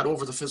part got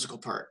over the physical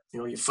part.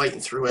 You're fighting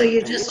through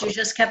it. So you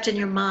just kept in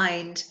your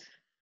mind,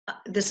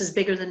 this is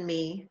bigger than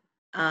me.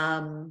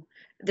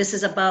 This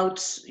is about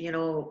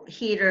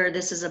Heater.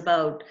 This is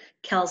about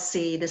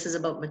Kelsey. This is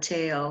about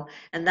Mateo.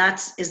 And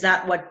is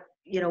that what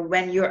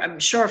when I'm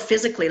sure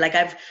physically, like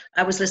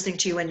I was listening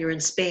to you when you were in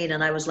Spain,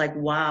 and I was like,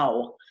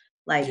 wow,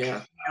 like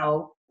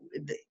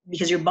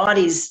because your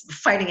body's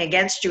fighting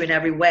against you in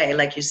every way,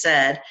 like you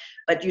said,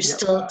 but you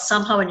still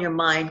somehow in your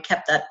mind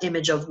kept that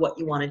image of what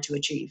you wanted to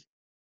achieve.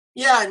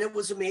 Yeah, and it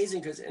was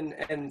amazing because,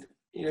 and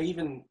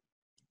even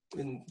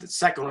in the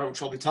second one,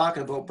 which I'll be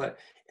talking about, but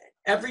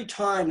every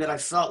time that I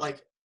felt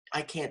like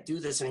I can't do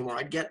this anymore,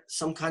 I'd get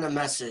some kind of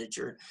message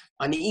or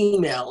an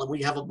email, and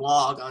we have a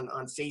blog on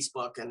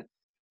Facebook, and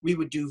we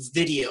would do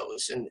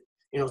videos, and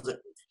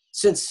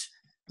since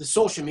the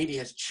social media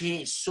has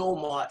changed so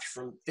much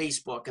from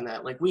Facebook and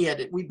that, like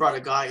we brought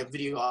a guy, a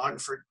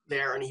videographer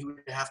there, and he would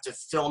have to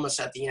film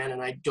us at the end,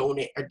 and I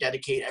donate or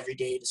dedicate every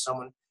day to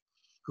someone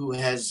who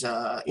has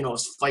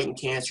is fighting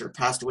cancer,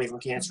 passed away from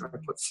cancer. I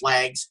put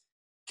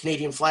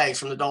Canadian flags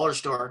from the dollar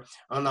store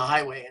on the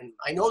highway, and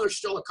I know there's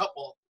still a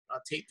couple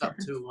taped up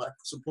to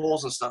some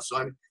poles and stuff, so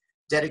I would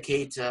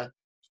dedicate to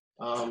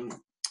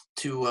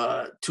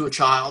a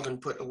child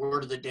and put a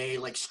word of the day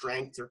like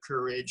strength or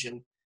courage,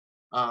 and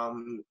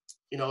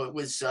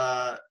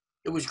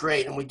it was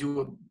great. And we do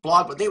a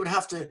blog, but they would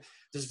have to,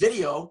 this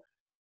video,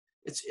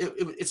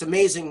 it's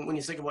amazing when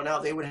you think about it now,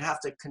 they would have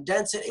to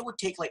condense it. It would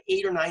take like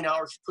 8 or 9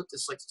 hours to put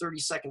this like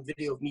 30-second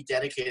video of me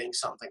dedicating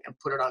something and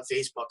put it on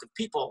Facebook. And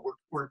people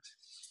were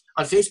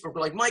on Facebook were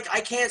like, Mike,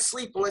 I can't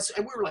sleep unless,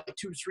 and we were like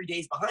 2 or 3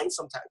 days behind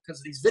sometimes because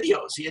of these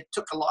videos. It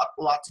took a lot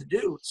to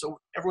do. So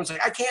everyone's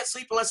like, I can't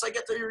sleep unless I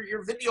get to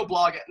your video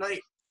blog at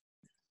night.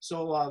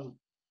 So,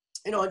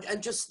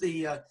 and just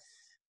the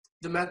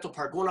mental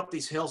part, going up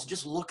these hills,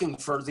 just looking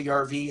for the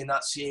RV and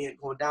not seeing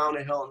it, going down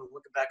a hill and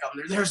looking back up.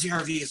 There's the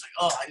RV. It's like,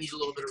 oh, I need a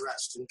little bit of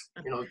rest,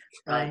 and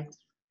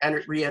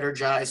right.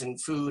 Re-energize,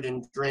 and food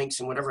and drinks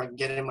and whatever I can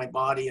get in my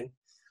body, and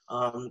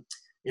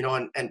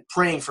and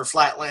praying for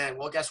flat land.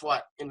 Well, guess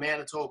what? In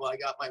Manitoba, I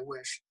got my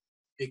wish,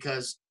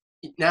 because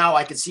now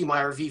I could see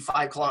my RV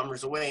 5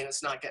 kilometers away, and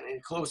it's not getting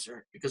any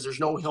closer because there's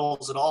no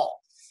hills at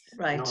all.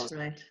 Right,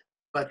 right.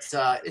 But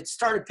it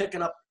started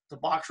picking up. The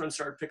box run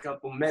started picking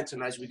up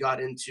momentum as we got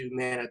into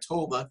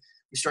Manitoba.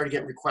 We started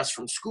getting requests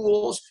from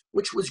schools,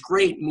 which was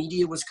great.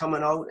 Media was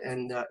coming out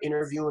and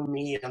interviewing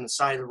me on the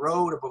side of the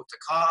road about the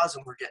cause,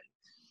 and we're getting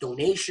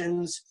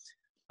donations.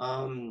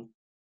 And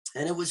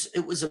it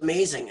was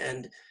amazing.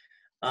 And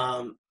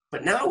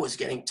but now it was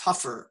getting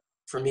tougher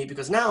for me,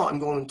 because now I'm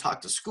going to talk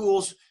to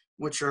schools,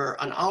 which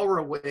are an hour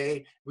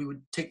away. We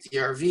would take the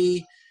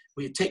RV.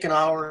 We'd take an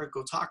hour,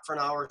 go talk for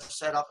an hour,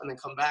 set up, and then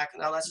come back.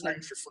 And now that's an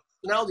extra.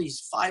 Now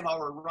these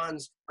 5-hour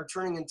runs are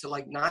turning into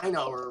like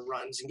 9-hour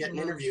runs and getting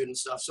interviewed and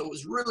stuff. So it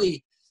was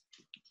really,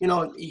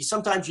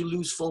 sometimes you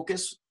lose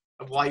focus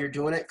of why you're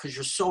doing it because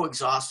you're so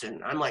exhausted.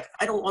 And I'm like,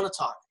 I don't want to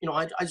talk.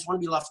 I just want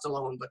to be left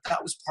alone. But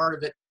that was part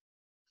of it,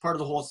 part of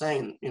the whole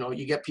thing.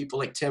 You get people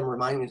like Tim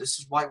reminding me, this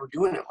is why we're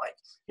doing it. Like,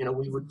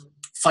 we would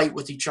fight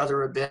with each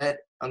other a bit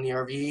on the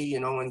RV,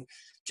 and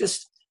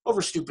just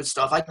over stupid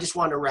stuff. I just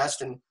wanted to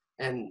rest, and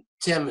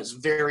Tim is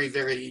very,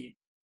 very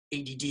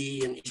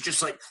ADD, and he's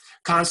just like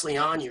constantly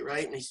on you,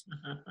 right? And he's,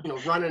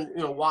 running,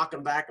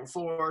 walking back and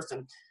forth,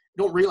 and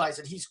don't realize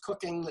that he's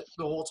cooking the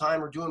whole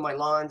time or doing my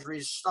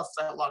laundry, stuff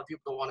that a lot of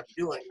people don't want to be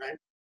doing, right?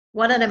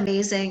 What an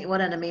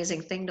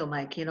amazing thing though,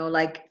 Mike.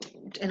 Like,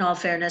 in all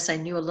fairness, I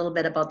knew a little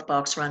bit about the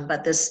box run,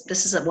 but this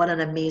is what an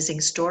amazing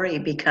story,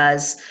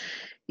 because,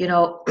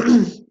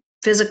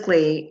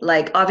 physically,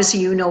 like obviously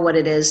you know what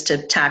it is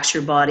to tax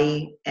your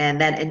body, and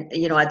then, and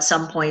you know, at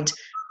some point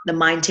the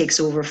mind takes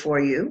over for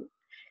you.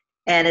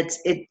 And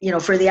you know,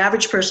 for the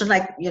average person,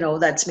 like, you know,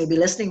 that's maybe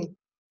listening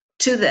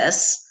to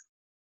this,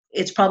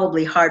 it's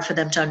probably hard for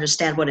them to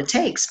understand what it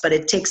takes, but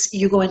it takes,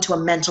 you go into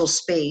a mental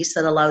space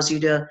that allows you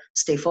to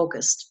stay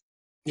focused.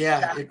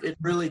 Yeah, it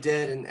really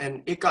did.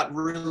 And it got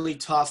really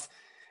tough.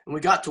 And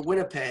we got to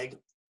Winnipeg.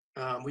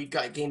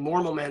 Gained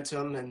more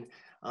momentum,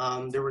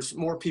 and there was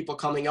more people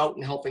coming out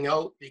and helping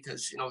out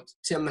because, you know,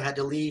 Tim had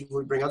to leave.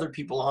 We'd bring other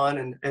people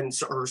on,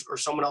 or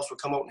someone else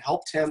would come out and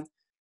help Tim.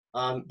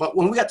 But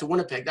when we got to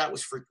Winnipeg, that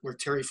was where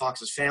Terry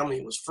Fox's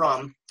family was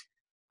from.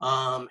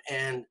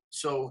 And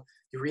so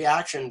the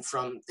reaction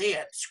from, they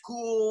had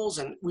schools,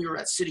 and we were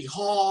at City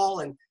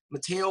Hall, and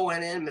Mateo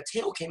went in.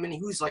 Mateo came in.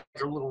 He was like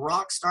a little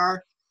rock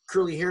star,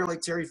 curly hair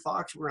like Terry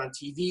Fox. We were on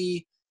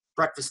TV,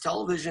 breakfast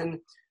television,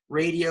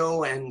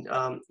 radio, and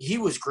he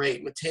was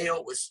great.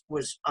 Mateo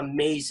was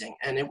amazing,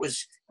 and it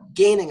was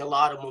gaining a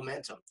lot of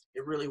momentum.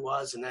 It really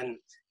was. And then,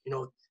 you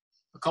know,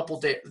 a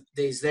couple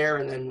days there,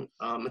 and then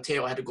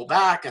Mateo had to go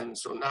back, and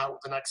so now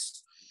the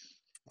next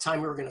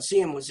time we were going to see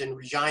him was in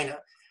Regina.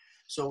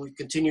 So we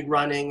continued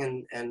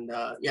running, and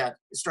yeah, it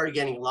started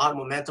getting a lot of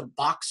momentum.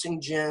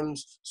 Boxing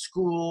gyms,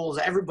 schools,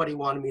 everybody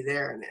wanted me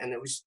there, and it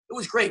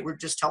was great. We're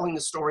just telling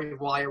the story of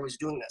why I was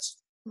doing this.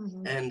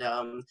 Mm-hmm. And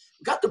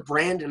we got the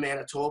brand in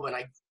Manitoba,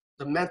 and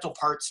the mental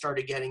part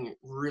started getting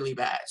really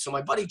bad. So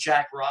my buddy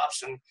Jack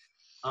Robson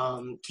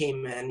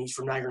came in. He's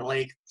from Niagara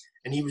Lake,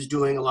 and he was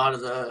doing a lot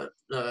of the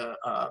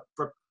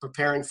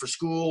preparing for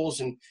schools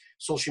and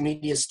social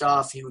media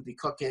stuff. He would be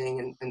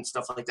cooking and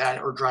stuff like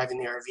that, or driving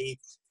the RV.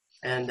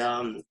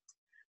 And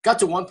got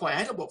to one point, I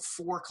had about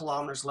 4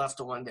 kilometers left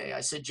to one day.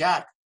 I said,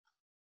 Jack,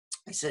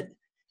 I said,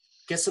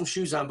 get some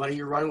shoes on, buddy.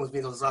 You're running with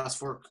me those last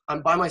 4.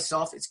 I'm by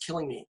myself. It's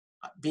killing me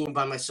being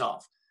by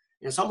myself.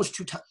 You know, it's almost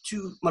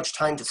too much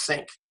time to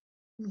think.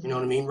 You know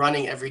what I mean?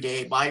 Running every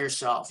day by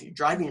yourself. You're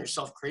driving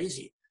yourself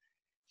crazy.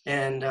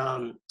 And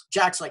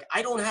Jack's like,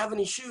 I don't have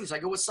any shoes. I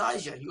go, what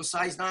size you? He goes,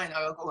 size 9.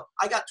 I go,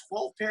 I got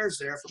 12 pairs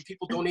there from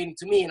people donating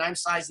to me, and I'm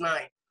size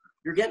 9.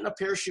 You're getting a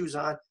pair of shoes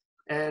on.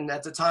 And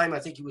at the time, I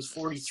think he was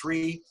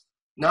 43,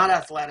 not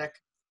athletic.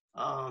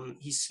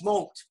 He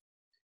smoked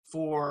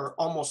for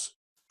almost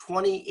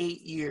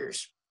 28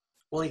 years.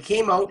 Well, he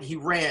came out, he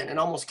ran, and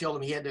almost killed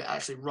him. He had to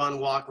actually run,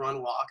 walk.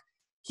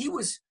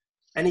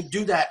 And he'd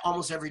do that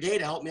almost every day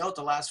to help me out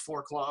the last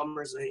 4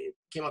 kilometers. And he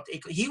came up to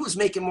 8. He was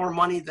making more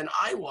money than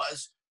I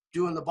was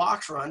doing the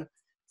box run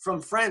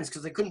from friends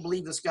because they couldn't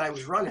believe this guy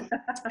was running.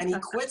 And he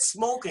quit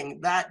smoking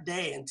that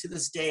day, and to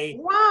this day.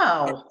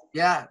 Wow.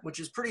 Yeah, which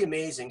is pretty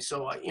amazing.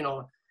 So, you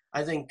know,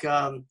 I think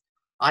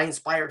I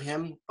inspired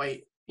him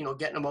by, you know,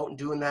 getting him out and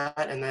doing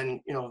that. And then,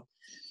 you know,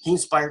 he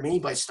inspired me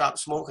by stop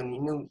smoking. He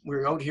knew we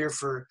were out here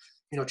for,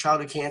 you know,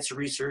 childhood cancer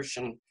research,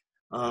 and,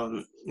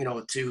 you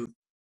know, to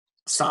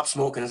stop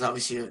smoking is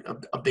obviously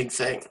a big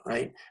thing,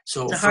 right?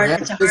 So for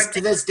him,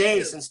 to this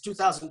day, since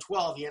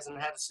 2012, he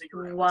hasn't had a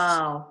cigarette.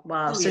 Wow.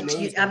 So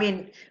I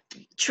mean,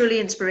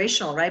 truly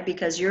inspirational, right?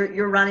 Because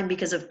you're running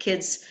because of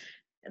kids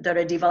that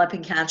are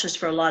developing cancers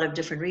for a lot of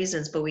different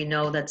reasons, but we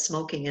know that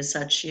smoking is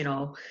such, you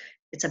know,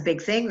 it's a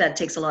big thing that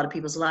takes a lot of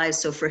people's lives.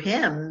 So for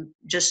him,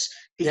 just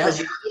because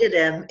you needed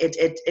him,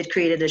 it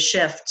created a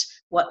shift.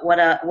 What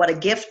a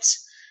gift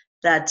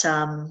that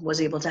was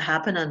able to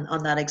happen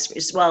on that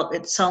experience. Well,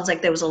 it sounds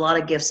like there was a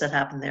lot of gifts that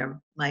happened there,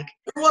 Mike.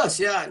 It was,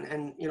 yeah.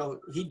 And you know,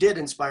 he did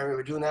inspire me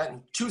with doing that,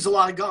 and chews a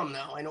lot of gum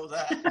now. I know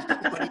that,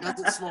 but he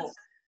doesn't smoke.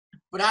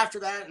 But after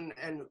that,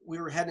 and we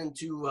were heading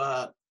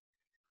to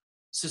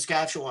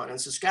Saskatchewan, and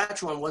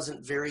Saskatchewan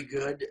wasn't very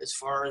good as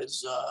far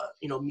as,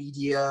 you know,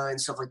 media and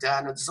stuff like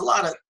that. And there's a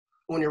lot of,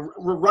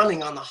 we're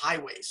running on the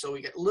highway. So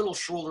we get a little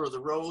shoulder of the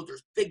road.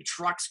 There's big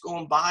trucks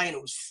going by, and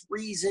it was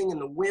freezing,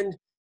 and the wind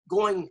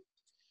going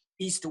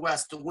east to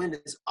west, the wind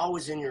is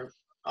always in your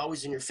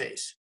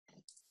face,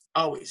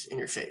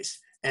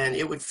 and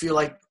it would feel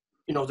like,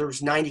 you know, there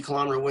was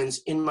 90-kilometer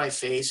winds in my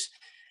face,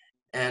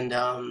 and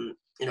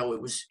you know, it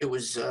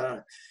was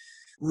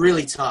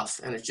really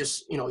tough, and it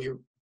just, you know, you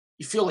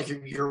feel like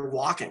you're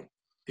walking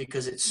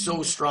because it's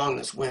so strong,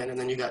 this wind, and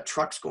then you got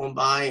trucks going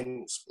by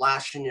and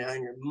splashing you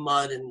in your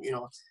mud, and you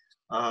know,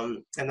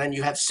 and then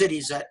you have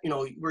cities that, you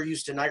know, we're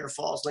used to Niagara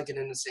Falls, linking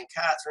into St.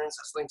 Catharines,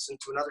 that links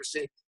into another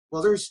city.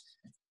 Well, there's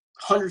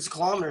hundreds of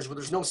kilometers where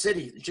there's no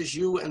city. It's just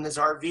you and this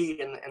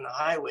RV and the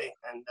highway.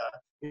 And,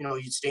 you know,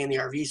 you'd stay in the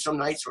RV some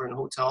nights or in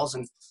hotels.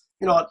 And,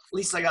 you know, at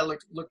least I got to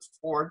look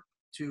forward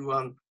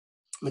to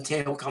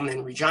Mateo coming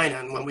in Regina.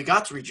 And when we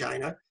got to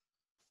Regina,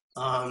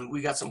 we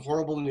got some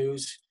horrible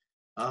news.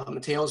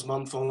 Mateo's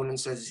mom phoned and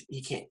says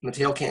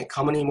Mateo can't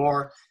come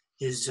anymore.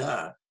 His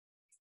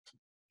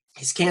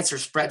cancer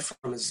spread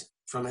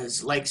from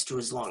his legs to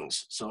his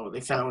lungs. So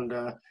they found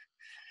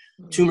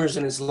tumors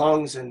in his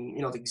lungs, and,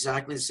 you know,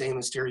 exactly the same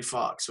as Terry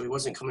Fox. So he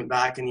wasn't coming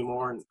back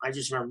anymore. And I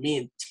just remember me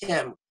and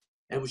Tim,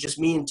 and it was just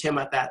me and Tim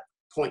at that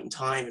point in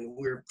time, and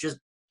we were just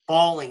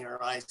bawling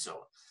our eyes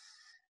out.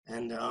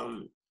 And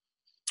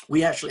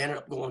we actually ended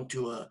up going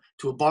to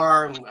a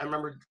bar, and I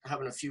remember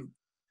having a few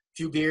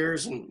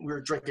beers, and we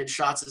were drinking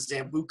shots of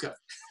Zambuca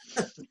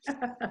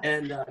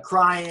and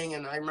crying.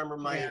 And I remember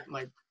my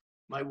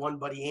one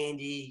buddy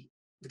Andy,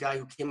 the guy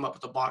who came up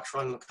with the box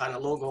run, the kind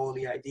of logo and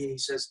the idea. He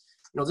says,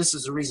 this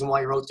is the reason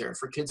why you're out there,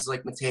 for kids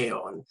like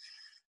Mateo.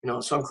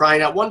 And so I'm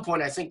crying. At one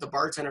point, I think the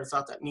bartender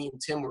thought that me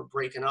and Tim were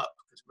breaking up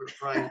because we were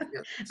crying.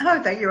 I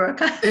thought you were.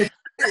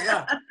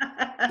 Yeah,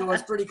 so it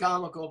was pretty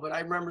comical. But I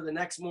remember the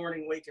next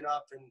morning waking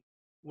up and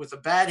with a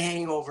bad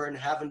hangover and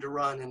having to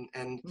run,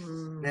 and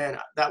man,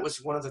 that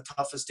was one of the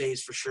toughest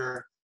days for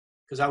sure,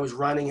 because I was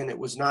running and it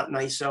was not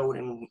nice out,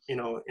 and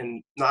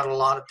and not a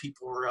lot of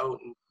people were out,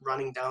 and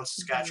running down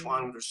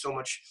Saskatchewan, there's so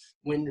much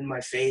wind in my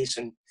face,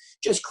 and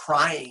just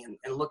crying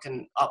and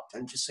looking up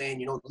and just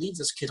saying, leave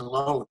this kid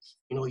alone.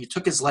 You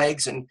took his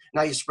legs and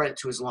now you spread it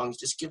to his lungs.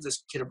 Just give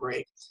this kid a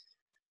break.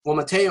 Well,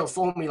 Mateo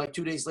phoned me like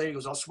 2 days later. He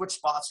goes, I'll switch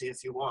spots with you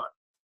if you want.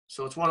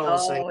 So it's one of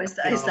those things.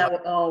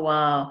 Oh,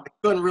 wow. I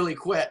couldn't really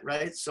quit,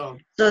 right? So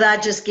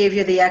that just gave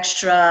you the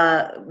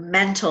extra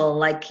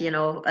mental, I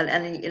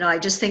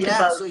just think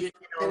about. So and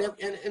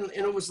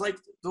it was like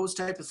those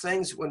type of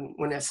things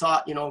when I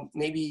thought,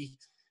 maybe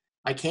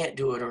I can't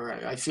do it, or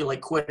I feel like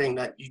quitting,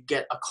 that you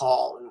get a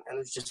call, and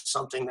it's just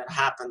something that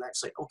happened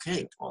that's like,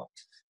 okay, well,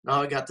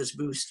 now I got this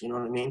boost, you know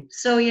what I mean?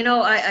 So,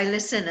 I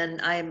listen,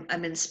 and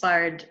I'm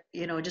inspired,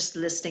 just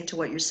listening to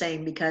what you're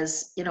saying,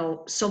 because,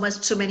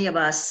 so many of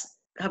us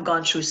have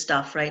gone through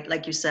stuff, right?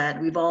 Like you said,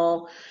 we've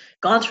all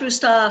gone through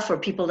stuff, or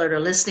people that are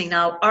listening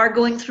now are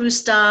going through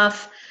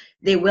stuff.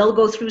 They will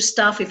go through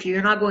stuff. If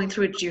you're not going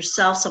through it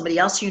yourself, somebody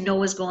else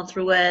is going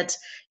through it.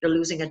 You're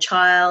losing a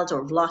child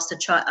or lost a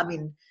child. I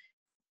mean,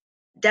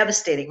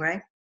 devastating,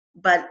 right?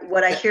 But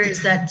what I hear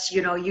is that,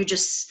 you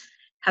just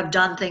have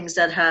done things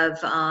that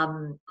have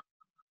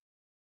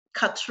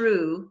cut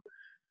through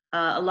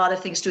a lot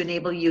of things to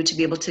enable you to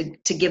be able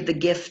to give the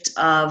gift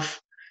of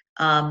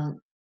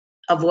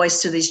a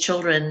voice to these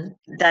children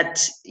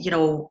that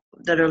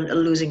that are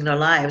losing their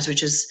lives.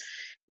 Which is,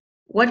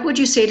 what would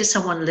you say to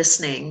someone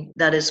listening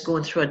that is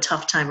going through a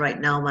tough time right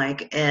now,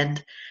 Mike,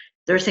 and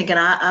they're thinking,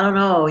 I don't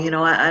know,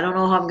 I don't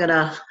know how I'm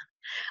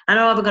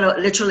gonna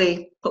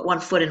literally put one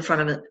foot in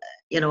front of it,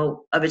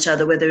 of each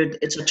other, whether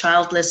it's a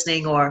child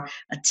listening or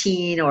a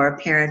teen or a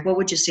parent. What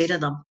would you say to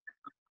them?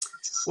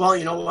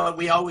 Well,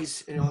 we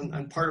always,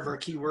 and part of our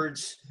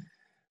keywords,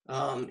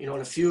 and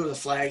a few of the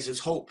flags is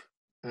hope.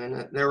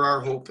 And there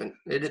are hope, and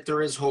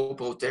there is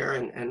hope out there.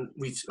 And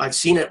I've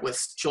seen it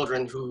with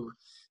children who,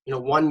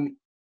 one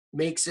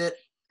makes it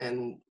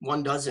and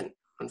one doesn't,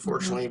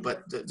 unfortunately.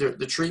 But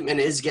the treatment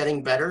is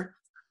getting better.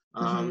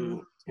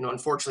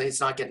 Unfortunately, it's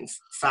not getting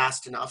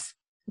fast enough.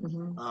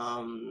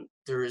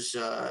 There's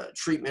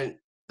treatment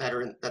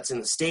that's in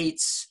the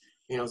States.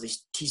 The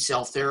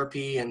T-cell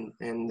therapy and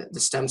the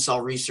stem cell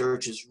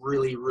research is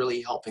really,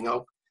 really helping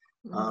out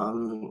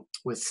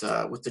with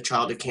the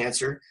childhood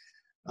cancer.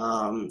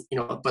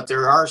 But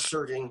there are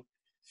certain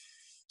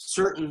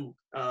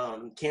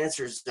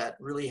cancers that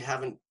really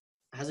hasn't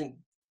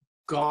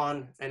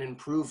gone and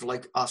improved,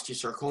 like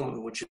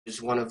osteosarcoma, which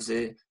is one of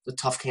the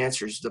tough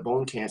cancers, the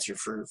bone cancer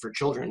for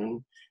children.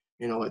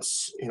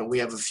 And we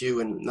have a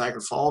few in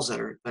Niagara Falls that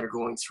are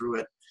going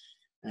through it,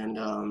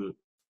 and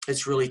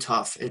it's really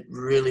tough. It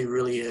really,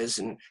 really is.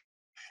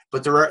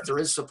 But there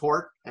is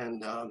support,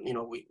 and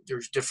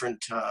there's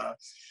different.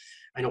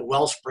 I know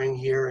Wellspring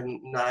here in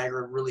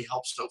Niagara really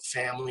helps out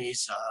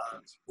families.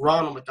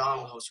 Ronald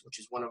McDonald House, which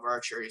is one of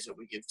our charities that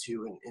we give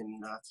to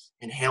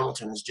in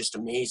Hamilton, is just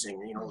amazing.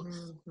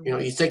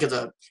 You think of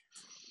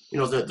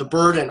the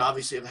burden,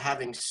 obviously, of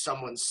having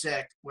someone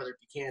sick, whether it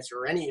be cancer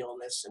or any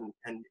illness,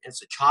 and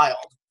it's a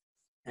child.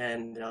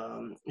 And,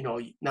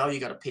 now you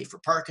got to pay for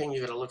parking. You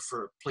got to look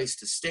for a place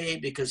to stay,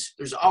 because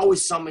there's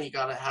always somebody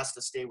has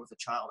to stay with a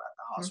child at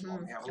the hospital.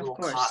 And they have a little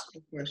cot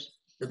in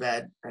the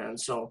bed. And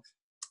so,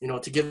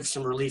 to give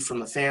some relief from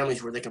the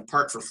families where they can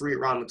park for free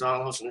around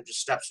McDonald House, and they're just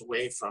steps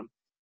away from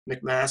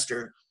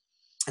McMaster,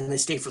 and they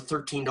stay for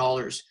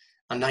 $13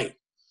 a night,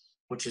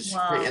 which is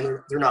great. And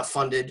they're not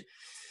funded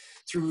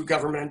through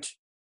government.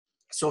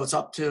 So it's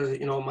up to,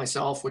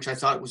 myself, which I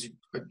thought was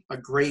a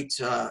great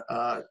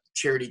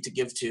charity to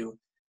give to.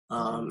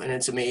 And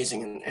it's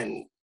amazing.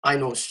 And I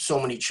know so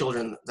many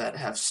children that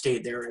have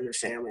stayed there and their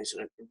families,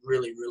 and it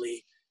really,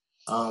 really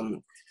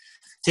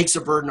takes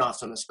the burden off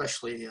them,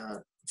 especially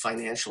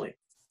financially,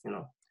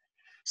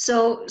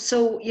 So,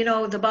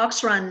 the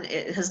box run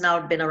has now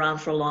been around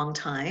for a long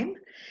time.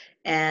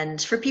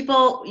 And for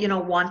people,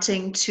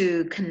 wanting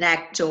to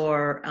connect,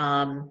 or,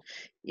 and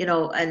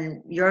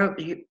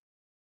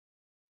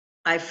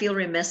I feel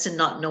remiss in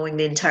not knowing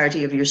the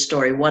entirety of your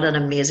story. What an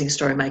amazing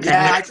story, Mike.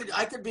 Yeah,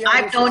 I could be.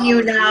 I've known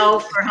you now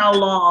for how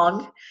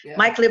long? Yeah.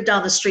 Mike lived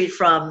down the street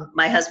from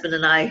my husband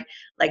and I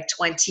like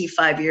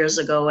 25 years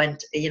ago.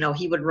 And,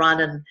 he would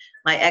run, and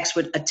my ex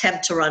would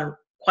attempt to run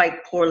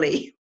quite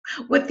poorly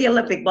with the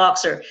Olympic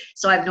boxer.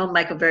 So I've known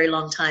Mike a very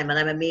long time, and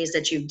I'm amazed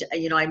that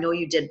I know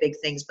you did big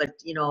things, but,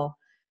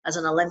 as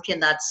an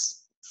Olympian,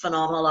 that's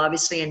phenomenal,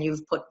 obviously, and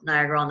you've put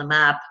Niagara on the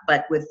map.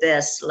 But with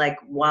this, like,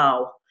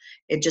 wow,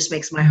 it just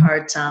makes my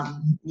heart,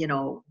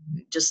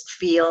 just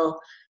feel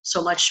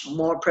so much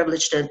more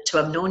privileged to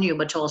have known you,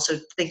 but to also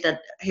think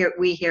that here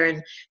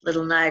in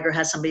Little Niagara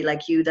has somebody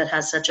like you that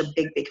has such a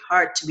big, big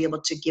heart to be able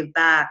to give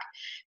back.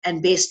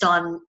 And based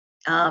on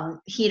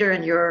Heater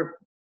and your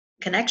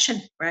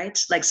connection, right?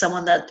 Like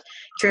someone that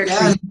cared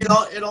for you.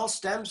 It all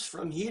stems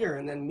from Heater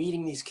and then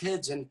meeting these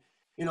kids. And,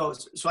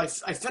 so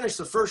I finished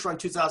the first run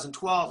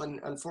 2012, and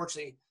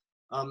unfortunately,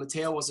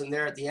 Mateo wasn't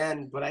there at the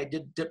end, but I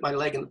did dip my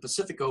leg in the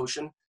Pacific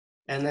Ocean.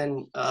 And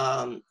then,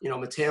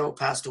 Mateo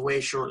passed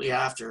away shortly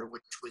after,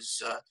 which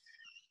was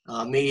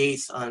May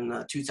 8th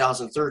on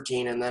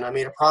 2013. And then I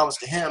made a promise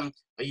to him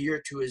a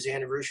year to his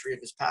anniversary of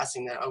his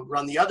passing that I would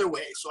run the other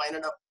way. So I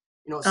ended up,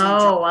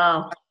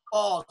 wow.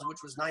 Falls,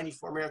 which was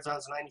 94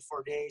 marathons,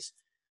 94 days.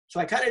 So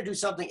I kind of do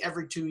something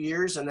every 2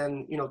 years. And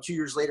then, 2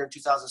 years later in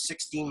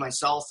 2016,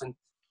 myself and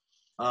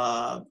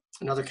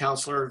another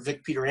counselor,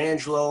 Vic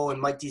Peterangelo,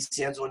 and Mike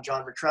DiCienzo and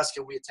John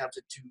Vitresca, we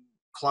attempted to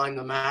climb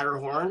the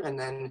Matterhorn. And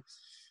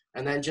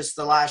then just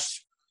the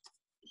last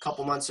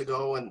couple months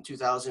ago in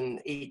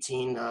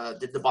 2018,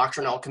 did the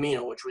Boxer El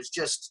Camino, which was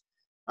just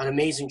an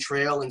amazing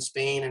trail in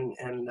Spain.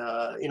 And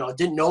I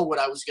didn't know what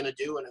I was going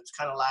to do, and it was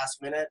kind of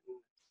last minute.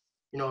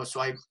 And,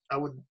 so I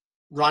would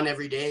run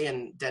every day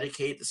and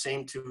dedicate the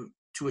same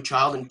to a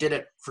child, and did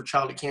it for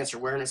Childhood Cancer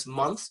Awareness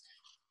Month.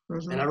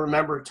 Mm-hmm. And I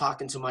remember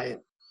talking to my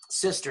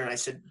sister, and I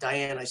said,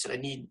 Diane, I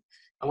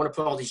want to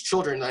put all these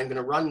children that I'm going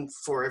to run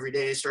for every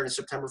day starting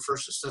September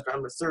 1st to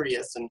September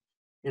 30th. And,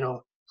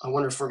 I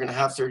wonder if we're going to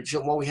have 30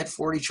 children. Well, we had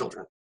 40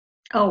 children.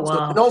 Oh,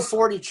 wow. So no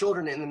 40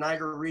 children in the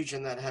Niagara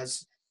region that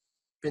has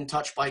been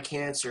touched by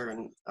cancer.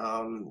 And,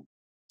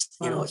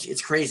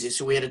 it's crazy.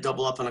 So we had to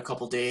double up on a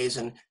couple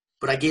days.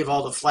 But I gave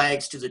all the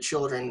flags to the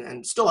children,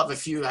 and still have a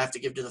few I have to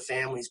give to the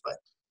families. But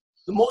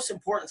the most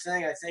important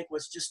thing, I think,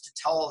 was just to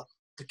tell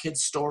the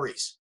kids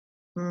stories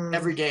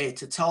every day,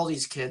 to tell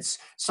these kids.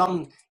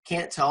 Some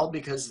can't tell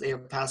because they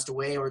have passed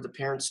away, or the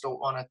parents don't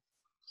want to,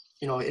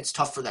 it's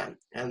tough for them.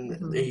 And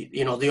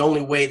the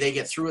only way they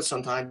get through it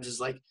sometimes is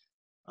like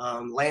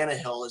Lana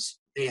Hill is,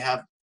 they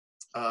have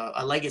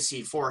a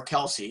legacy for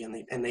Kelsey,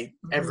 and they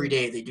every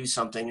day they do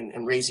something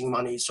and raising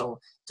money so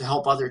to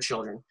help other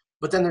children.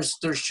 But then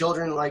there's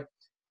children like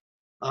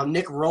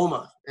Nick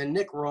Roma, and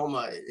Nick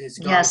Roma is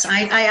gone. Yes,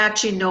 I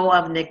actually know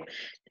of Nick.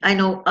 I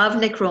know of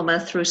Nick Roma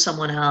through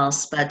someone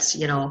else, but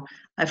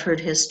I've heard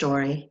his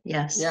story.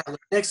 Yes. Yeah,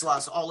 Nick's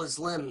lost all his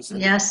limbs.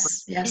 And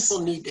yes.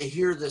 People need to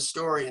hear this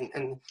story,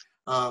 and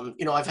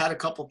I've had a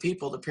couple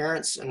people, the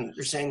parents, and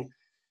they're saying,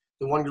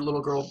 the one little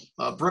girl,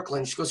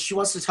 Brooklyn, she goes, she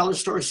wants to tell her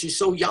story. She's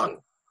so young.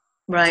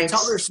 Right. To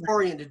tell their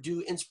story and to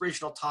do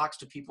inspirational talks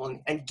to people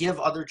and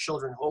give other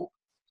children hope.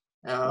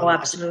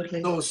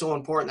 Absolutely. So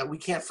important that we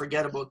can't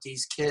forget about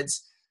these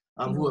kids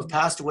who have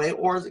passed away,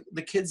 or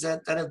the kids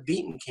that have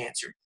beaten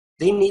cancer.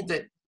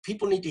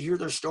 People need to hear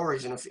their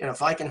stories. And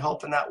if I can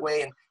help in that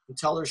way and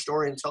tell their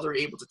story until they're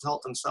able to tell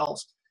it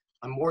themselves,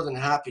 I'm more than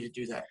happy to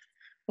do that.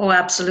 Oh,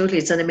 absolutely.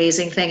 It's an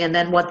amazing thing. And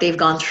then what they've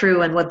gone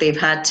through and what they've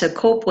had to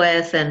cope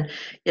with, and,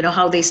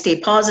 how they stay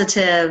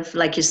positive,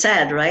 like you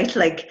said, right?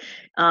 Like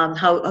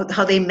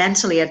how they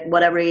mentally, at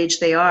whatever age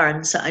they are.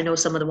 And so I know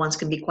some of the ones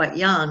can be quite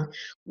young,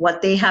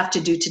 what they have to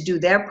do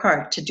their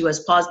part to do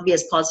be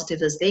as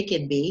positive as they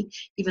can be,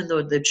 even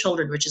though they're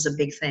children, which is a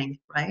big thing,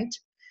 right?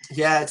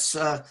 Yeah,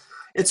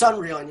 it's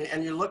unreal.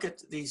 And you look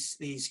at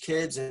these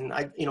kids, and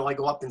I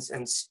go up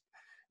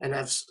and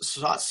I've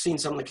seen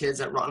some of the kids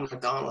that run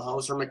McDonald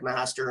House or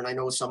McMaster, and I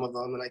know some of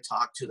them, and I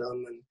talk to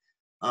them,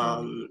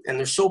 and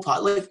they're so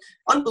like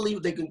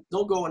unbelievable.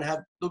 They'll go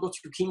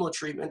through chemo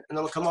treatment, and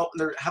they'll come out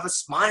and they have a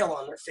smile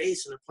on their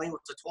face, and they're playing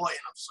with the toy, and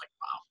I'm just like,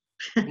 wow,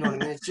 you know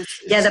what I mean? It's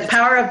just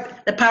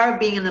the power of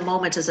being in the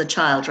moment as a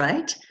child,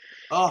 right?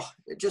 Oh,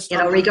 it just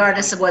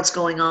regardless of what's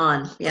going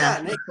on. Yeah,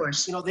 of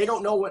course. They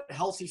don't know what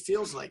healthy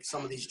feels like.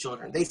 Some of these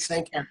children, they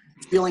think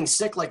feeling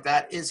sick like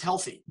that is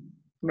healthy.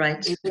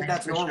 Right. They think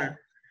that's normal. Sure.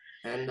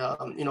 And,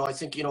 I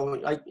think,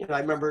 I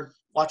remember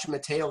watching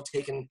Mateo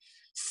taking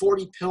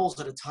 40 pills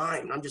at a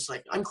time. And I'm just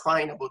like, I'm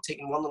crying about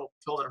taking one little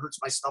pill that hurts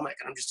my stomach.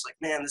 And I'm just like,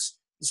 man,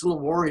 this little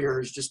warrior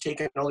is just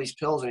taking all these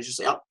pills. And he's just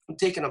like, oh, I'm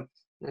taking them.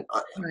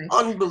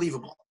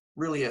 Unbelievable.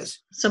 Really is.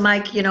 So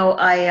Mike,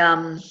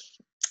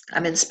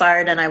 I'm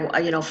inspired,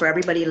 and for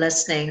everybody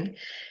listening,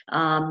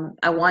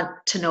 I want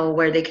to know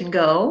where they can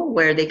go,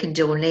 where they can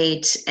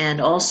donate, and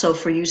also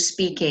for you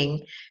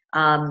speaking,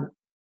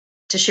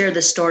 to share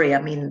the story.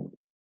 I mean,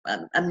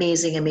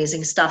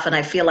 amazing stuff. And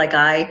I feel like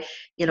I,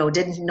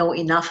 didn't know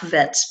enough of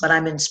it, but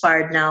I'm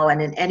inspired now.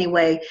 And in any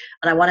way,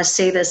 and I want to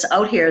say this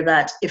out here,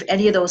 that if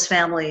any of those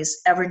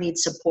families ever need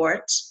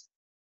support,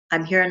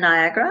 I'm here in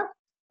Niagara,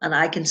 and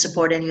I can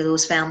support any of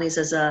those families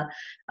as a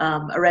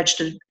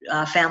registered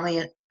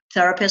family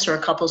therapist or a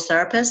couples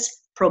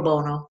therapist, pro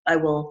bono. I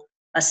will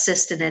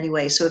assist in any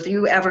way. So if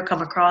you ever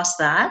come across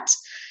that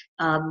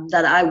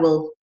I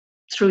will,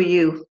 through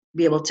you,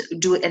 be able to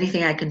do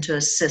anything I can to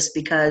assist,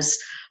 because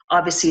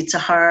obviously it's a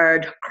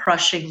hard,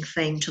 crushing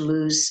thing to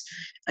lose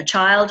a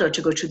child, or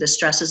to go through the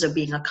stresses of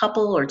being a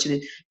couple, or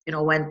to,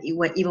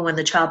 even when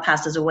the child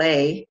passes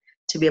away,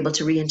 to be able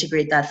to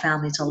reintegrate that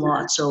family. It's a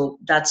lot. So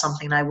that's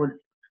something I would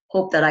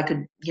hope that I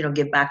could,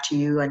 give back to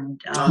you.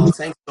 And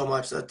thanks so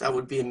much. That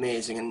would be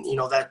amazing. And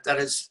that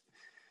is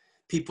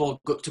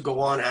people to go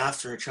on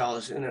after a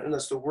child, and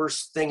that's the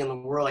worst thing in the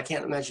world. I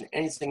can't imagine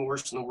anything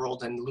worse in the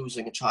world than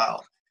losing a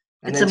child.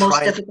 And it's then the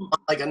most difficult.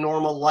 like a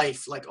normal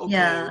life, like, okay,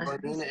 Yeah. you know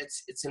what I mean?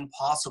 It's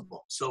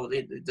impossible. So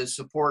the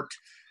support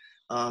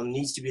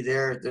needs to be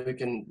there. That we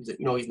can,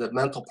 even the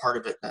mental part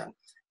of it then.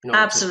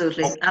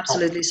 Absolutely.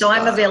 So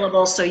I'm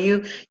available. So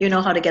you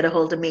know how to get a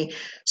hold of me.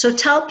 So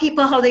tell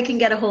people how they can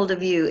get a hold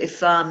of you.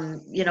 If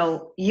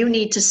you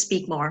need to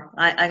speak more.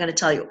 I'm going to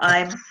tell you,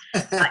 I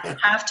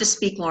have to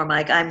speak more,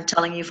 Mike. I'm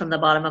telling you from the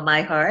bottom of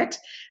my heart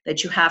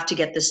that you have to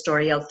get this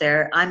story out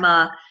there. I'm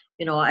now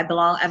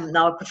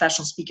a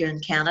professional speaker in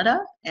Canada,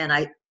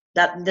 and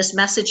this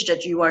message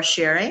that you are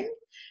sharing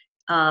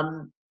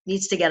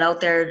needs to get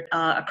out there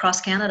across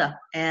Canada,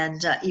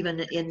 and even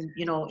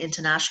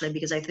internationally,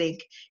 because I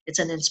think it's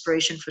an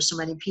inspiration for so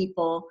many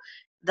people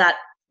that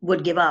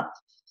would give up,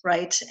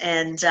 right?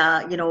 And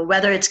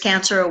whether it's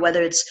cancer or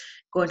whether it's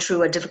going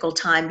through a difficult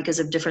time because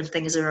of different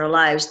things in our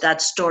lives,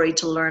 that story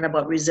to learn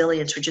about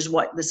resilience, which is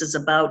what this is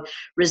about.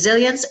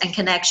 Resilience and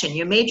connection.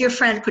 You made your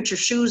friend put your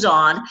shoes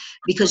on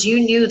because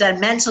you knew that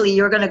mentally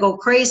you're going to go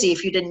crazy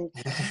if you didn't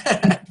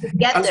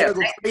get I was there.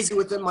 going to go crazy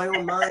within my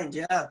own mind,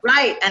 yeah.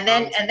 Right, and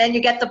then you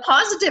get the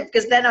positive,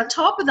 because then on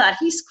top of that,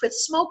 he's quit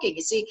smoking.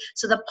 You see,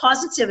 so the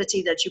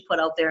positivity that you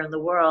put out there in the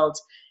world,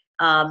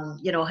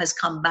 has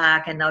come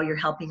back, and now you're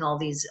helping all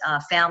these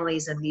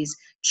families and these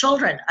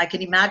children. I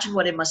can imagine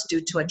what it must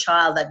do to a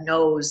child that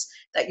knows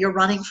that you're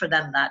running for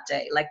them that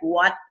day. Like,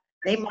 what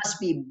they must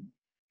be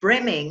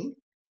brimming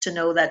to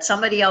know that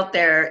somebody out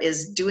there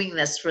is doing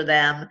this for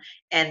them,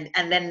 and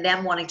then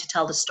them wanting to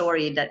tell the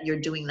story that you're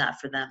doing that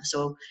for them.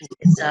 So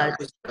it's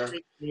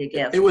really a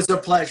gift. It was a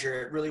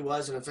pleasure. It really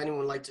was. And if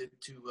anyone would like to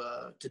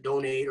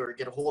donate or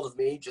get a hold of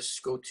me,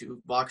 just go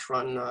to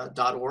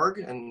boxrun.org.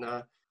 And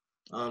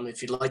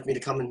if you'd like me to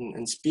come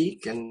and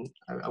speak, and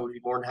I would be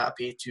more than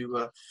happy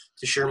to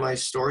share my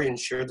story and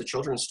share the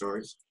children's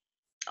stories.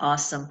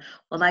 Awesome.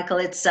 Well, Michael,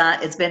 it's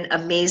been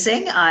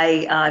amazing.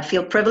 I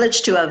feel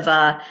privileged to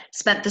have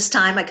spent this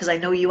time, because I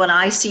know you and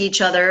I see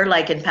each other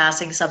like in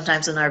passing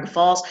sometimes in Niagara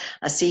Falls.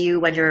 I see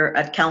you when you're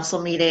at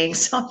council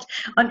meetings on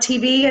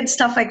TV and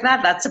stuff like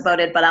that. That's about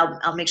it. But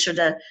I'll make sure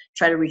to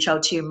try to reach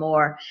out to you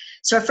more.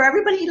 So for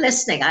everybody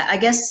listening, I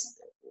guess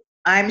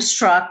I'm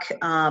struck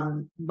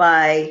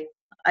by,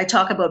 I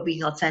talk about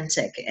being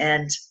authentic,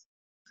 and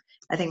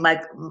I think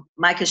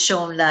Mike has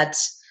shown that,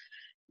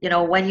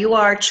 when you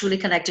are truly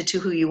connected to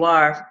who you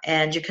are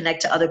and you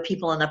connect to other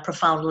people on a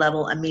profound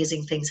level,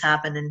 amazing things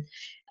happen. And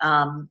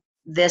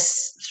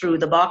this, through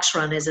the box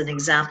run, is an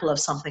example of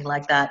something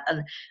like that,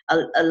 and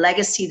a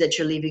legacy that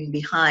you're leaving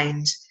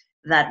behind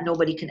that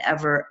nobody can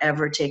ever,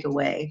 ever take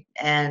away.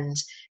 And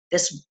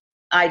this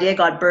idea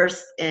got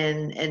birth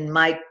in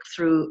Mike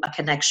through a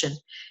connection,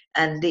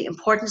 and the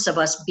importance of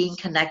us being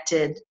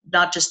connected,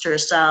 not just to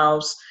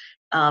ourselves,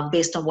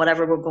 based on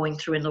whatever we're going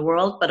through in the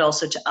world, but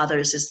also to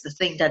others, is the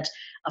thing that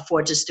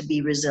affords us to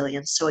be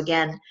resilient. So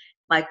again,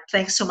 Mike,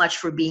 thanks so much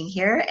for being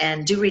here,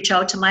 and do reach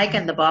out to Mike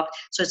and the box.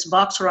 So it's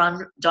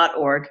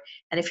boxrun.org.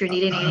 And if you're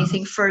needing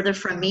anything further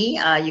from me,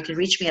 you can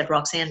reach me at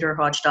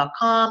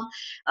roxanderhodge.com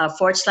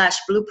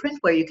 /blueprint,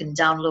 where you can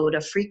download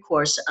a free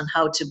course on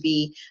how to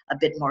be a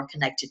bit more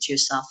connected to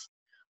yourself.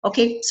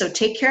 Okay, so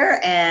take care,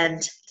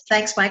 and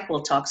thanks, Mike.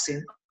 We'll talk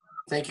soon.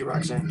 Thank you,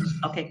 Roxanne.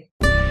 Okay.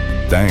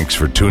 Thanks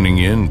for tuning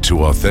in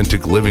to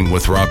Authentic Living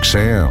with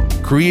Roxanne,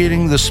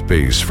 creating the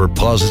space for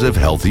positive,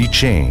 healthy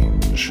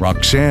change.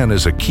 Roxanne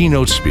is a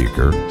keynote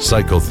speaker,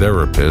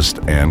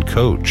 psychotherapist, and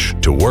coach.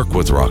 To work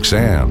with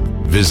Roxanne,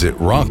 visit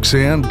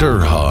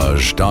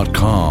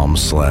roxandurhaj.com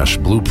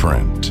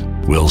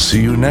 /blueprint. We'll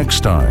see you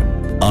next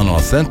time on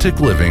Authentic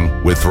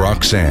Living with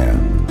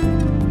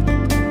Roxanne.